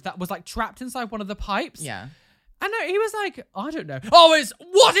food that was like trapped inside one of the pipes. Yeah. And he was like, I don't know. Oh,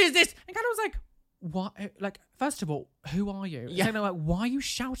 what is this? And Callum was like, what? Like, first of all, who are you? Yeah. And I'm like, why are you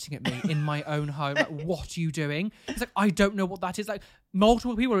shouting at me in my own home? Like, what are you doing? It's like, I don't know what that is. Like,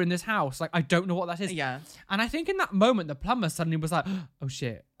 multiple people are in this house. Like, I don't know what that is. Yeah. And I think in that moment, the plumber suddenly was like, oh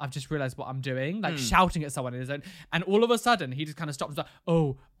shit, I've just realized what I'm doing. Like, shouting at someone in his own. And all of a sudden, he just kind of stopped and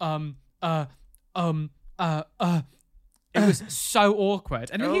was like, it was so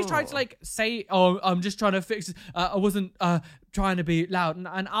awkward. And then he tried to like say, oh, I'm just trying to fix it. I wasn't trying to be loud.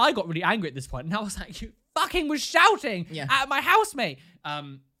 And I got really angry at this point. And I was like, you fucking was shouting at my housemate.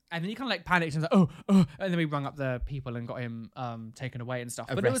 And then he kind of like panicked and was like, oh. And then we rung up the people and got him taken away and stuff.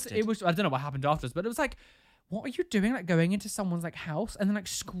 Arrested. But it was, I don't know what happened afterwards, but it was like, what are you doing? Like going into someone's like house and then like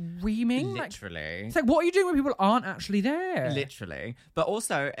screaming. Literally. Like, it's like, what are you doing when people aren't actually there? Literally. But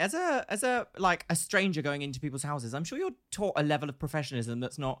also, as a like a stranger going into people's houses, I'm sure you're taught a level of professionalism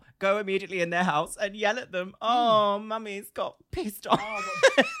that's not go immediately in their house and yell at them. Oh, mummy's got pissed off.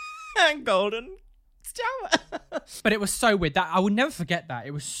 And golden shower. But it was so weird that I would never forget that.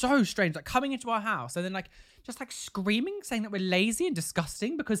 It was so strange. Like coming into our house and then like just like screaming, saying that we're lazy and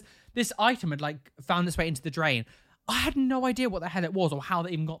disgusting because this item had like found its way into the drain. I had no idea what the hell it was or how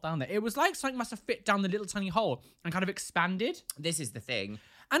they even got down there. It was like something must have fit down the little tiny hole and kind of expanded. This is the thing.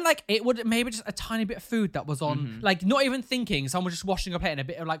 And like it would maybe just a tiny bit of food that was on, like not even thinking, someone was just washing a plate and a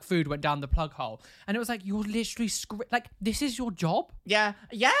bit of like food went down the plug hole. And it was like, you're literally like, this is your job? Yeah.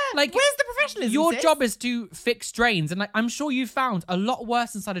 Yeah. Like, where's the professionalism? Your job is to fix drains. And like, I'm sure you found a lot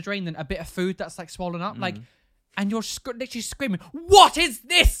worse inside a drain than a bit of food that's like swollen up. Like, and you're literally screaming, what is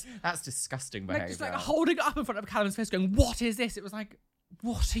this? That's disgusting behavior. Like, just like holding it up in front of Callum's face going, what is this? It was like,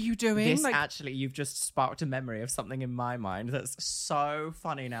 what are you doing? This like, actually, you've just sparked a memory of something in my mind that's so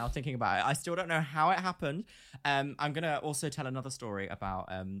funny now thinking about it. I still don't know how it happened. I'm going to also tell another story about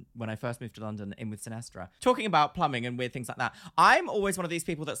when I first moved to London in with Sinestra. Talking about plumbing and weird things like that. I'm always one of these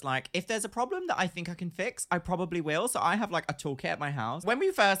people that's like, if there's a problem that I think I can fix, I probably will. So I have like a toolkit at my house. When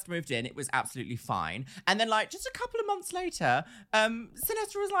we first moved in, it was absolutely fine. And then like just a couple of months later,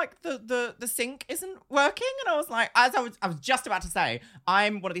 Sinestra was like, the sink isn't working. And I was like, I was just about to say,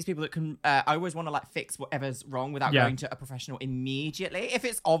 I'm one of these people that can, I always want to like fix whatever's wrong without going to a professional immediately.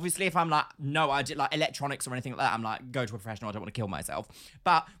 If I'm like, no, I did like electronics or anything like that, I'm like, go to a professional, I don't want to kill myself.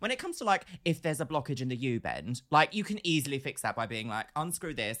 But when it comes to like, if there's a blockage in the U-bend, like you can easily fix that by being like,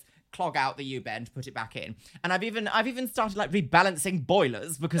 unscrew this, clog out the U-bend, put it back in. And I've even started like rebalancing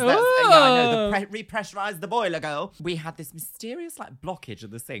boilers because that's, I know, repressurize the boiler girl. We had this mysterious like blockage of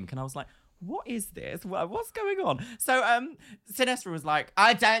the sink and I was like, what is this? What's going on? So Sinestra was like,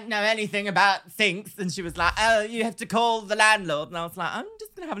 I don't know anything about sinks. And she was like, oh, you have to call the landlord. And I was like, I'm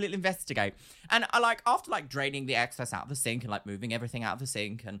just going to have a little investigate. And I like, after like draining the excess out of the sink and like moving everything out of the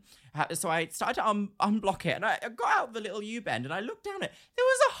sink. And so I started to unblock it and I got out the little U-bend and I looked down it. There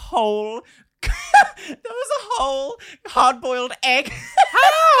was a whole hard-boiled egg. How?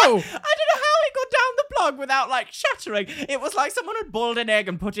 I don't know how it got down the plug without like shattering. It was like someone had boiled an egg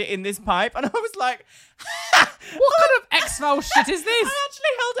and put it in this pipe, and I was like, what kind of X-Files shit is this? I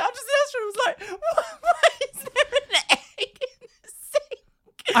actually held it up to Sinestra and was like, why is there an egg in the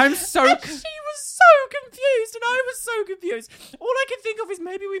sink? I'm so... And she was so confused, and I was so confused. All I could think of is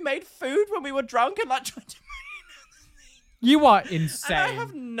maybe we made food when we were drunk and like tried to... You are insane. And I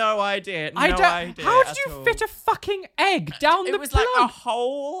have no idea. How did you fit a fucking egg down the plug? It was like a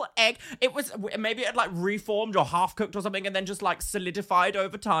whole egg. It was, maybe it had like reformed or half cooked or something and then just like solidified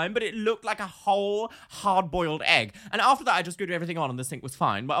over time, but it looked like a whole hard-boiled egg. And after that, I just screwed everything on and the sink was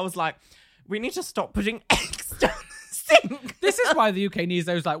fine. But I was like, we need to stop putting eggs down the sink. This is why the UK needs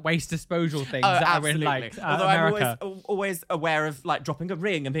those like waste disposal things that absolutely. are in like Although America. I'm always aware of like dropping a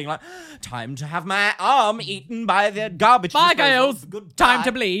ring and being like, time to have my arm eaten by the garbage. Bye, girls. Time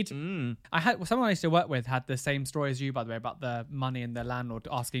to bleed. I had someone I used to work with had the same story as you, by the way, about the money and the landlord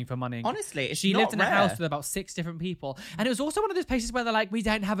asking for money. Honestly, she lived in a house with about 6 different people, and it was also one of those places where they're like, we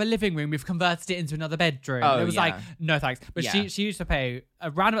don't have a living room, we've converted it into another bedroom. It was like, no thanks. But she used to pay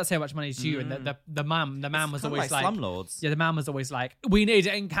around about so much money to you, and the man was always like slumlords. Yeah, the man was always like, we need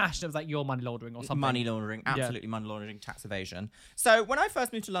it in cash. And it was like, you're money laundering or something. Money laundering, absolutely money laundering, tax evasion. So when I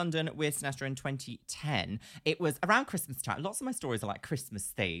first moved to London with Sinestra in 2010, it was around Christmas time. Lots of my stories are like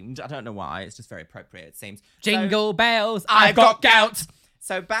Christmas themed. I don't know why. It's just very appropriate, it seems. Jingle bells, I've got gout.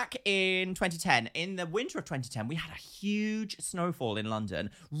 So back in 2010, in the winter of 2010, we had a huge snowfall in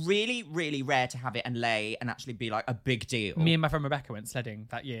London. Really, really rare to have it and lay and actually be like a big deal. Me and my friend Rebecca went sledding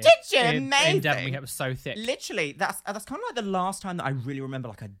that year. Did you? In Devon, Amazing. it was so thick. Literally, that's kind of like the last time that I really remember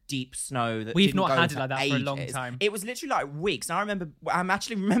like a deep snow that We've didn't not go had it for like that for a long ages. time. It was literally like weeks. And I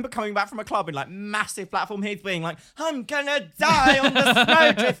actually remember coming back from a club in like massive platform heat being like, I'm gonna die on the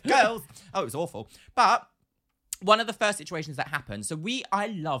snowdrift, girls. Oh, it was awful. But one of the first situations that happened, I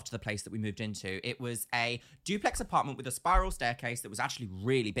loved the place that we moved into. It was a duplex apartment with a spiral staircase that was actually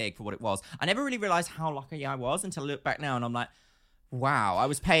really big for what it was. I never really realized how lucky I was until I look back now and I'm like, wow, I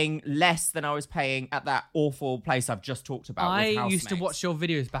was paying less than I was paying at that awful place I've just talked about. I with used to housemates. watch your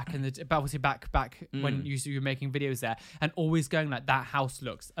videos back in the obviously back when you were making videos there, and always going like, that house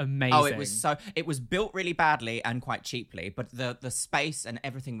looks amazing. Oh, it was built really badly and quite cheaply, but the space and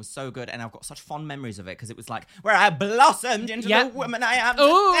everything was so good, and I've got such fond memories of it because it was like where I blossomed into the woman I am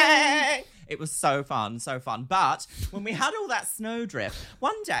today. It was so fun, so fun. But when we had all that snowdrift,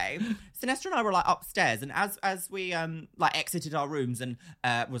 one day, Sinestra and I were like upstairs, and as we like exited our rooms and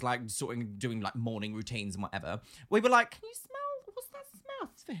was like sort of doing like morning routines and whatever, we were like, "Can you smell? What's that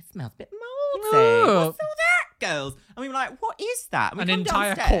smell? It smells a bit mouldy. Oh. What's all that, girls?" And we were like, "What is that?" And we An come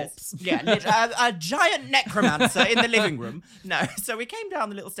entire downstairs. corpse. Yeah, a giant necromancer in the living room. No, so we came down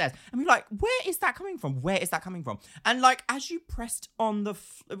the little stairs and we were like, where is that coming from? Where is that coming from? And like, as you pressed on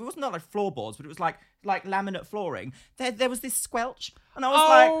it wasn't like floorboards, but it was like laminate flooring. There was this squelch. And I was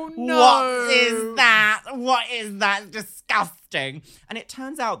like, no. what is that? What is that? It's disgusting. And it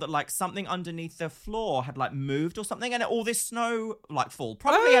turns out that like something underneath the floor had like moved or something, and all this snow like fall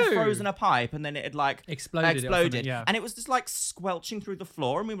probably had frozen a pipe, and then it had like Exploded. Or something, yeah. And it was just like squelching through the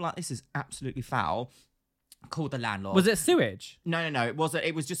floor, and we were like, this is absolutely foul. Called the landlord. Was it sewage? No. It wasn't.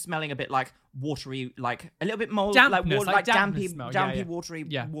 It was just smelling a bit like watery, like a little bit mold, Dampness, like dampness dampy, smell. dampy, Yeah. watery,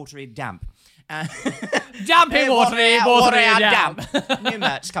 Yeah. watery damp. Dampy, watery, and damp. New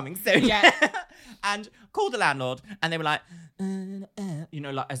merch coming soon. Yeah. And called the landlord, and they were like, you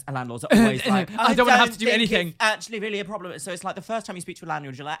know, like as landlords are always like, I don't want to have to do think anything. It's actually really a problem. So it's like the first time you speak to a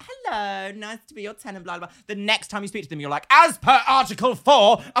landlord, you're like, hello, nice to be your tenant, blah, blah, blah. The next time you speak to them, you're like, as per Article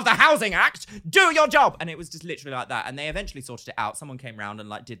 4 of the Housing Act, do your job. And it was just literally like that. And they eventually sorted it out. Someone came round and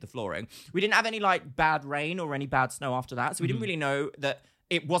like did the flooring. We didn't have any like bad rain or any bad snow after that. So we didn't really know that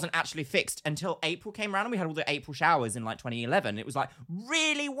it wasn't actually fixed until April came around, and we had all the April showers in like 2011. It was like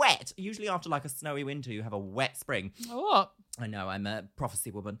really wet. Usually after like a snowy winter, you have a wet spring. What? I know, I'm a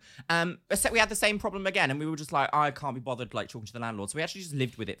prophecy woman. So we had the same problem again, and we were just like, I can't be bothered like talking to the landlord. So we actually just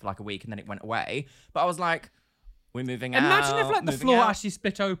lived with it for like a week, and then it went away. But I was like, we're moving out. Imagine if like the moving floor out. actually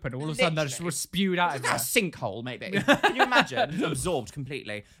split open, all of a sudden that just was spewed out of That there. sinkhole, maybe. Can you imagine? Absorbed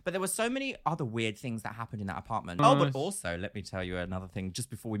completely. But there were so many other weird things that happened in that apartment. Oh, but also, let me tell you another thing. Just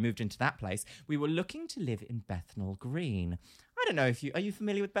before we moved into that place, we were looking to live in Bethnal Green. I don't know if are you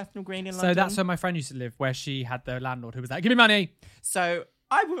familiar with Bethnal Green in London? So that's where my friend used to live, where she had the landlord who was like, give me money. So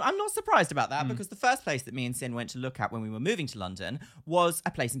I'm not surprised about that because the first place that me and Sin went to look at when we were moving to London was a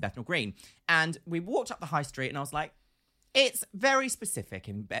place in Bethnal Green. And we walked up the high street and I was like, it's very specific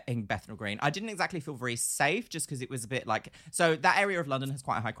in Bethnal Green. I didn't exactly feel very safe just because it was a bit like... So that area of London has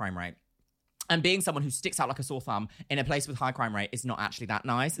quite a high crime rate. And being someone who sticks out like a sore thumb in a place with high crime rate is not actually that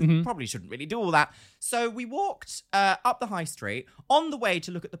nice. Probably shouldn't really do all that. So we walked up the high street on the way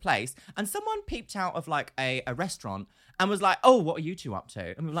to look at the place, and someone peeped out of like a restaurant and was like, oh, what are you two up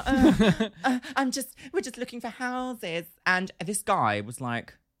to? And we were like, we're just looking for houses. And this guy was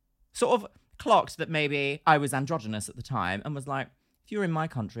like, sort of clocked that maybe I was androgynous at the time and was like, if you were in my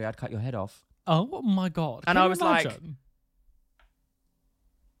country, I'd cut your head off. Oh my God. And Can I you was imagine? like,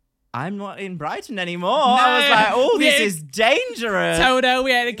 I'm not in Brighton anymore. I was like, oh, this is dangerous. Toto,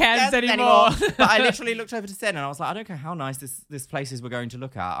 we ain't in Cairns anymore. But I literally looked over to Sen and I was like, I don't care how nice this place is we're going to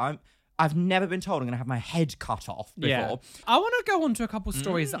look at. I've never been told I'm going to have my head cut off before. Yeah. I want to go on to a couple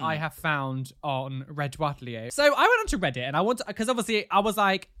stories that I have found on Red Watelier. So I went onto Reddit and I want to, because obviously I was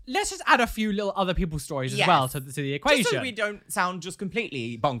like, let's just add a few little other people's stories as well to the equation. Just so we don't sound just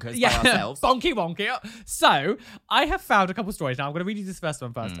completely bonkers by ourselves. Bonky wonky. So I have found a couple stories. Now I'm going to read you this first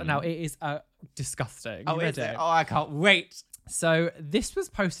one first. And now it is disgusting. Oh, You is ready? it? Oh, I can't wait. So this was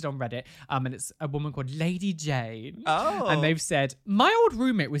posted on Reddit, and it's a woman called Lady Jane. Oh. And they've said, my old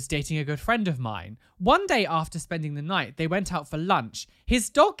roommate was dating a good friend of mine. One day after spending the night, they went out for lunch. His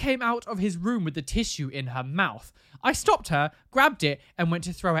dog came out of his room with the tissue in her mouth. I stopped her, grabbed it, and went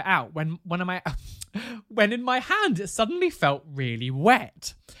to throw it out when in my hand it suddenly felt really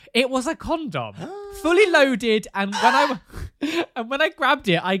wet. It was a condom, fully loaded, and when I grabbed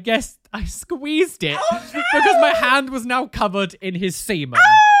it, I guessed I squeezed it because my hand was now covered in his semen.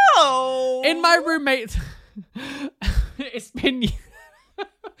 Oh! In my roommate... It's been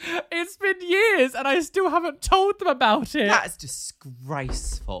years and I still haven't told them about it. That is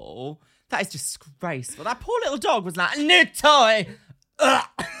disgraceful. That is disgraceful. That poor little dog was like, new toy. Ugh.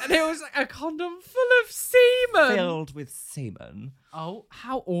 And it was like a condom full of semen. Filled with semen. Oh,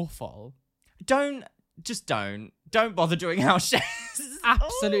 how awful. Don't bother doing house shares.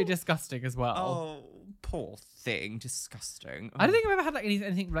 Absolutely disgusting as well. Oh, poor thing. Disgusting. I don't think I've ever had like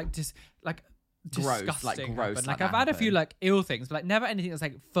anything like just like gross, disgusting. gross. Like I've had a few like ill things, but like never anything that's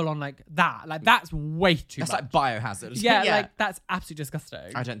like full on like that. Like that's way too That's much. like biohazard. Yeah, like that's absolutely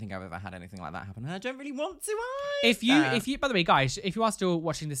disgusting. I don't think I've ever had anything like that happen, and I don't really want to. If you, by the way, guys, if you are still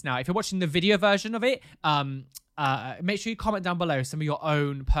watching this now, if you're watching the video version of it, make sure you comment down below some of your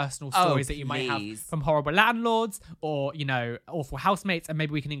own personal stories that you might have from horrible landlords or, you know, awful housemates, and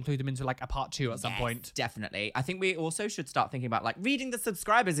maybe we can include them into like a part 2 at some point. Definitely. I think we also should start thinking about like reading the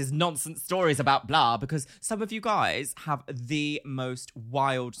subscribers' nonsense stories about blah, because some of you guys have the most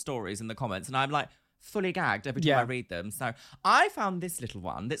wild stories in the comments, and I'm like fully gagged every time I read them. So I found this little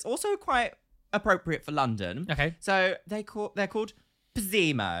one that's also quite appropriate for London. Okay. So they're called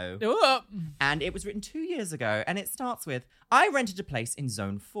Pzemo. Ooh. And it was written 2 years ago, and it starts with, I rented a place in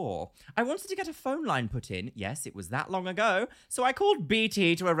Zone 4. I wanted to get a phone line put in. Yes, it was that long ago. So I called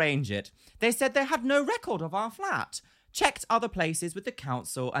BT to arrange it. They said they had no record of our flat. Checked other places with the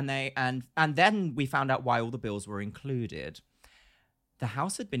council, and then we found out why all the bills were included. The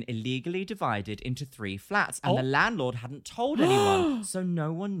house had been illegally divided into 3 flats, and the landlord hadn't told anyone, so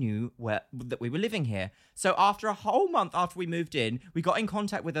no one knew that we were living here. So after a whole month after we moved in, we got in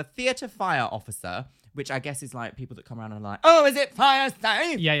contact with a theatre fire officer, which I guess is like people that come around and are like, oh, is it fire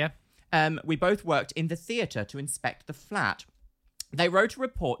safe? Yeah. We both worked in the theatre to inspect the flat. They wrote a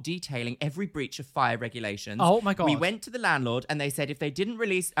report detailing every breach of fire regulations. Oh my God. We went to the landlord and they said if they didn't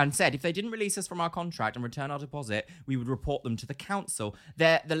release us from our contract and return our deposit, we would report them to the council.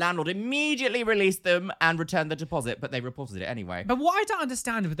 The landlord immediately released them and returned the deposit, but they reported it anyway. But what I don't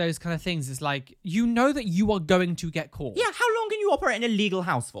understand with those kind of things is like, you know that you are going to get caught. Yeah, how long can you operate in a legal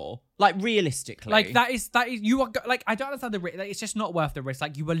house for? Like, realistically. Like, that is you are like, I don't understand the risk. Like, it's just not worth the risk.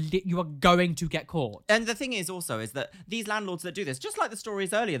 Like, you are going to get caught. And the thing is also is that these landlords that do this, just like the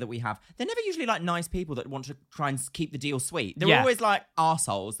stories earlier that we have, they're never usually like nice people that want to try and keep the deal sweet. They're always like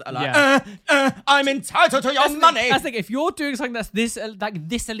arseholes that are like, I'm entitled to your money. That's like, if you're doing something that's this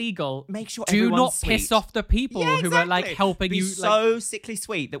illegal, make sure do everyone's not sweet. piss off the people who are like helping you. So sickly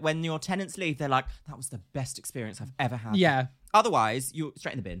sweet that when your tenants leave, they're like, that was the best experience I've ever had. Yeah. Otherwise, you're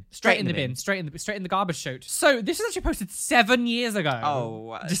straight in the bin. Straight in the bin. Straight in the garbage chute. So this was actually posted 7 years ago.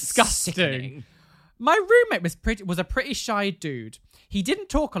 Oh, disgusting. Sickening. My roommate was a pretty shy dude. He didn't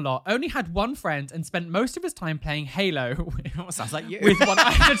talk a lot, only had one friend, and spent most of his time playing Halo. Sounds like you. With one.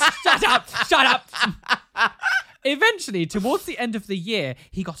 Shut up. Eventually, towards the end of the year,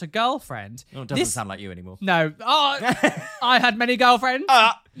 he got a girlfriend. Oh, it doesn't sound like you anymore. No. Oh, I had many girlfriends.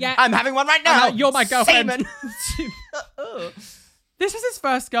 Yeah, I'm having one right now. You're my girlfriend. Semen. This was his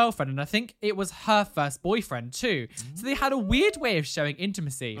first girlfriend, and I think it was her first boyfriend too. So they had a weird way of showing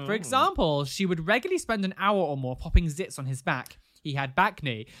intimacy. For example, she would regularly spend an hour or more popping zits on his back. He had back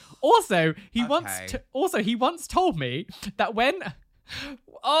knee. Also, he once told me that when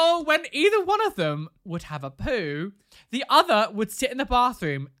either one of them would have a poo, the other would sit in the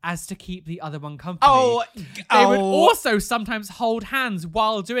bathroom as to keep the other one company. They would also sometimes hold hands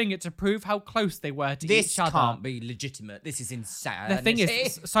while doing it to prove how close they were to each other. This can't be legitimate. This is insane. The thing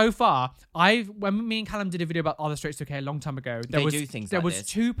is, so far, when me and Callum did a video about Are the Straights Okay a long time ago, there was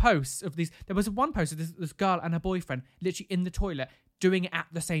 2 posts of these. There was one post of this girl and her boyfriend literally in the toilet doing it at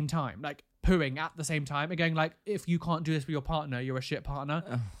the same time, like pooing at the same time, and going like, if you can't do this with your partner, you're a shit partner.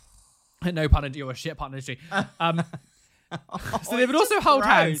 No pun intended, you're a shit partner. So they would also hold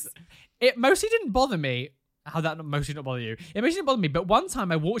hands. It mostly didn't bother me. How that mostly not bother you? It mostly didn't bother me, but one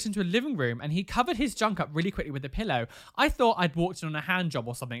time I walked into a living room and he covered his junk up really quickly with a pillow. I thought I'd walked in on a hand job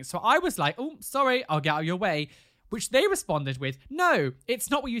or something, so I was like, oh, sorry, I'll get out of your way. Which they responded with, no,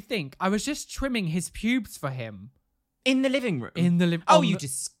 it's not what you think. I was just trimming his pubes for him. In the living room? In the living room. Oh, you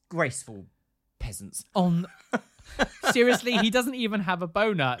disgraceful peasants. Seriously, he doesn't even have a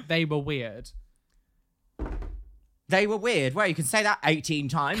boner. They were weird. They were weird. Well, you can say that 18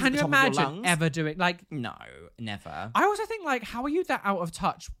 times. Can you imagine ever doing No, never. I also think how are you that out of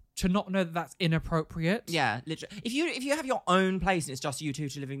touch to not know that that's inappropriate? Yeah, literally. If you have your own place and it's just you two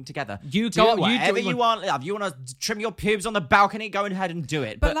living together, you do whatever you want. If you want to trim your pubes on the balcony, go ahead and do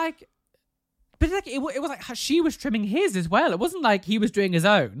it. But But like, it was like she was trimming his as well. It wasn't like he was doing his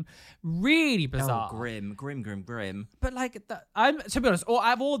own. Really bizarre. Oh, grim. But like, I'm to be honest,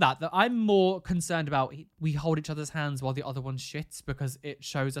 out of all that I'm more concerned about. We hold each other's hands while the other one shits because it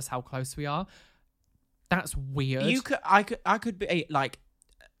shows us how close we are. That's weird. I could be like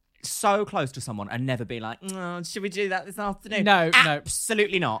so close to someone and never be like, should we do that this afternoon? No,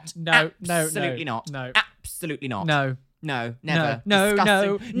 absolutely not. No, absolutely not. No, absolutely not. No. No, never. No.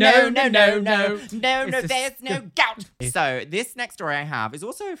 There's no gout. So this next story I have is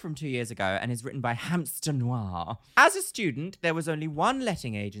also from 2 years ago and is written by Hamster Noir. As a student, there was only one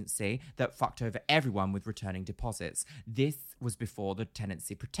letting agency that fucked over everyone with returning deposits. This was before the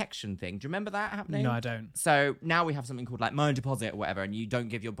tenancy protection thing. Do you remember that happening? No, I don't. So now we have something called like my deposit or whatever, and you don't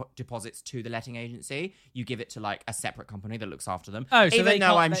give your deposits to the letting agency. You give it to like a separate company that looks after them. Oh, so even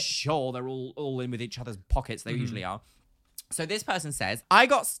though I'm sure they're all in with each other's pockets, they usually are. So this person says, I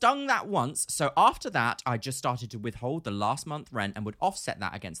got stung that once, so after that, I just started to withhold the last month rent and would offset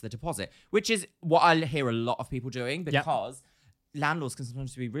that against the deposit, which is what I hear a lot of people doing because landlords can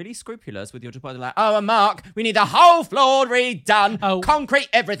sometimes be really scrupulous with your deposit. Like, and Mark, we need the whole floor redone, concrete,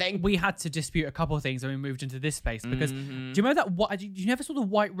 everything. We had to dispute a couple of things when we moved into this space because do you remember that? You never saw the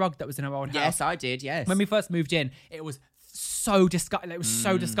white rug that was in our old house? Yes, I did, yes. When we first moved in, it was so disgusting. It was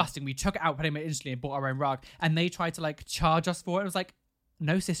so disgusting. We took it out, put it in instantly, and bought our own rug. And they tried to like charge us for it. It was like,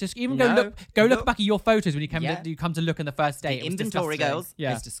 no, sisters. Even go look back at your photos when you come to look in the first day. The inventory, girls.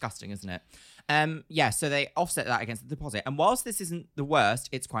 Yeah, it's disgusting, isn't it? So they offset that against the deposit. And whilst this isn't the worst,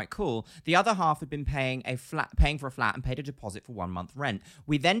 it's quite cool. The other half had been paying for a flat and paid a deposit for 1 month rent.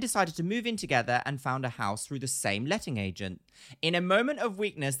 We then decided to move in together and found a house through the same letting agent. In a moment of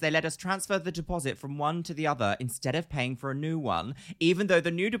weakness, they let us transfer the deposit from one to the other instead of paying for a new one, even though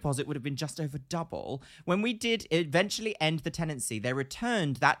the new deposit would have been just over double. When we did eventually end the tenancy, they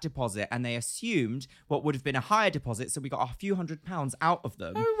returned that deposit and they assumed what would have been a higher deposit, so we got a few £100s out of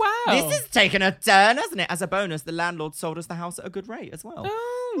them. Oh, wow. This is taking a turn, hasn't it? As a bonus, the landlord sold us the house at a good rate as well.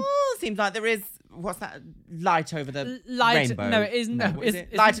 Seems like there is, what's that, light over the rainbow? No, it isn't. No,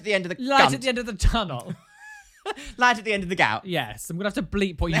 light at the end of the light at the end of the tunnel. Light at the end of the gout. Yes, I'm gonna have to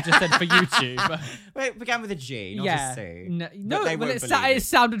bleep what you just said for YouTube. Wait, it began with a G, not a C. No, it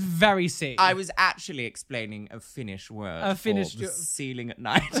sounded very C. I was actually explaining a Finnish word for the ceiling at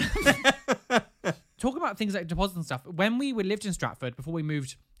night. Talking about things like deposits and stuff, when we lived in Stratford before we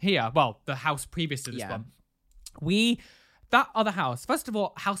moved here, well, the house previous to this one, that other house, first of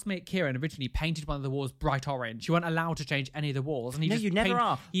all, housemate Kieran originally painted one of the walls bright orange. You weren't allowed to change any of the walls. And you never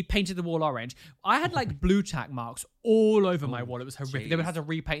are. He painted the wall orange. I had like blue tack marks all over my wall. It was horrific. They would have to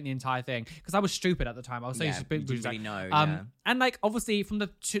repaint the entire thing because I was stupid at the time. I was so used to blue tack. Really know, And like obviously from the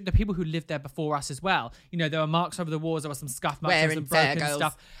people who lived there before us as well, you know, there were marks over the walls. There were some scuff marks, and some broken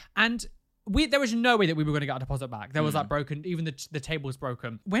stuff, and there was no way that we were going to get our deposit back. There was like broken, even the table was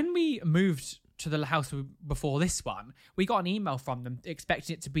broken. When we moved to the house before this one, we got an email from them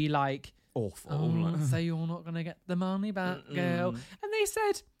expecting it to be like, awful. So you're not going to get the money back, girl. And they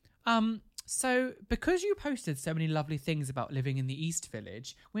said, so because you posted so many lovely things about living in the East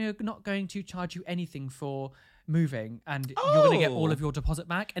Village, we're not going to charge you anything for moving and you're going to get all of your deposit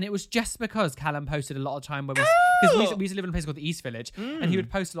back. And it was just because Callum posted a lot of time where because we used to live in a place called the East Village and he would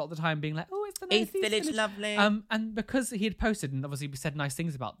post a lot of the time being like, it's the nice East Village, lovely. And because he had posted and obviously we said nice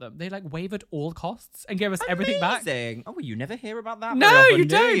things about them, they like waived all costs and gave us everything back. Oh, well, you never hear about that? No, often, you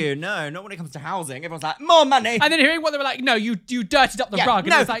don't. Do you? No, not when it comes to housing. Everyone's like, more money. And then hearing what they were like, no, you dirtied up the rug.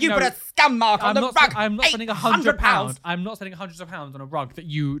 And no, it was like, you put a scum mark on the rug. I'm not spending £100. I'm not spending hundreds of pounds on a rug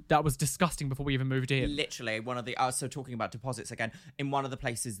that was disgusting before we even moved in. Literally, one of the so talking about deposits again, in one of the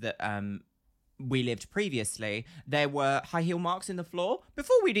places that we lived previously, there were high heel marks in the floor.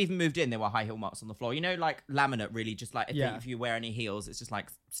 Before we'd even moved in, there were high heel marks on the floor. You know, like laminate, really, just like if you wear any heels, it's just like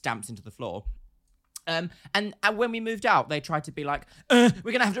stamps into the floor. And when we moved out, they tried to be like,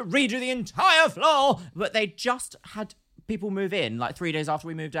 we're gonna have to redo the entire floor, but they just had people move in like 3 days after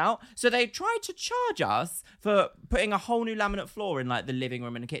we moved out, so they tried to charge us for putting a whole new laminate floor in like the living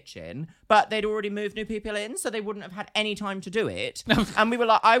room and the kitchen, but they'd already moved new people in, so they wouldn't have had any time to do it. And we were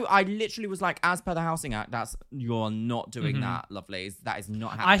like, I literally was like, as per the Housing Act, you're not doing that, lovelies. That is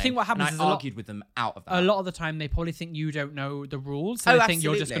not happening. I think what happens is I argued with them out of that. A lot of the time, they probably think you don't know the rules, so they think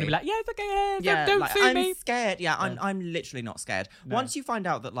you're just going to be like, it's okay, don't sue me. I'm scared. I'm literally not scared. No. Once you find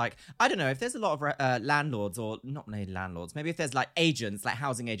out that, like, I don't know, if there's a lot of landlords, or not landlords, maybe if there's like agents, like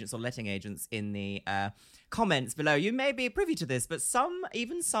housing agents or letting agents in the comments below, you may be privy to this, but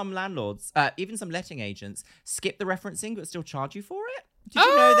even some landlords, even some letting agents skip the referencing but still charge you for it. Did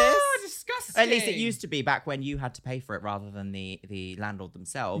you know this? Disgusting. At least it used to be back when you had to pay for it rather than the landlord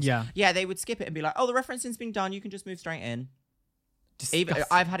themselves. Yeah. Yeah, they would skip it and be like, oh, the referencing's been done. You can just move straight in. Disgusting. Even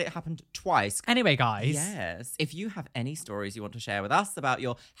I've had it happen twice. Anyway, guys. Yes. If you have any stories you want to share with us about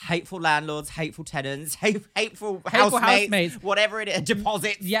your hateful landlords, hateful tenants, hateful housemates, whatever it is,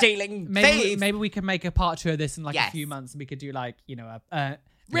 deposits, stealing, thieves. Maybe we can make a part 2 of this in like a few months, and we could do like, you know,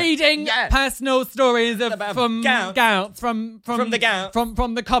 reading personal stories from the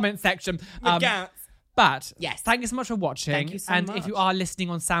comment section. But thank you so much for watching. Thank you so much. If you are listening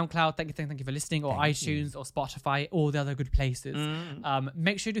on SoundCloud, thank you for listening, or iTunes or Spotify, all the other good places.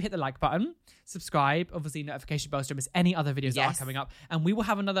 Make sure to hit the like button, subscribe, obviously notification bell so you don't miss any other videos that are coming up. And we will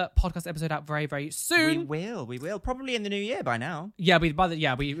have another podcast episode out very, very soon. We will. Probably in the new year by now. Yeah,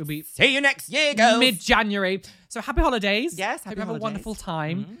 we'll be see you next year, girls. Mid-January. So happy holidays. Yes, hope you have a wonderful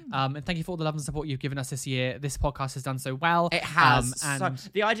time. And thank you for all the love and support you've given us this year. This podcast has done so well. It has. And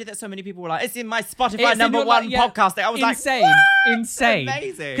the idea that so many people were like, it's in my Spotify number one podcast. I was insane. Like, insane.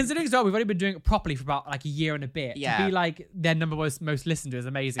 Amazing. Considering as well, we've only been doing it properly for about like a year and a bit. Yeah. To be like their number most listened to is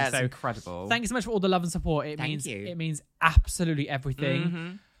amazing. That's so incredible. Thank you so much for all the love and support. It means absolutely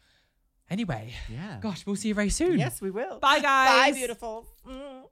everything. Anyway, gosh, we'll see you very soon. Yes, we will. Bye, guys. Bye, beautiful.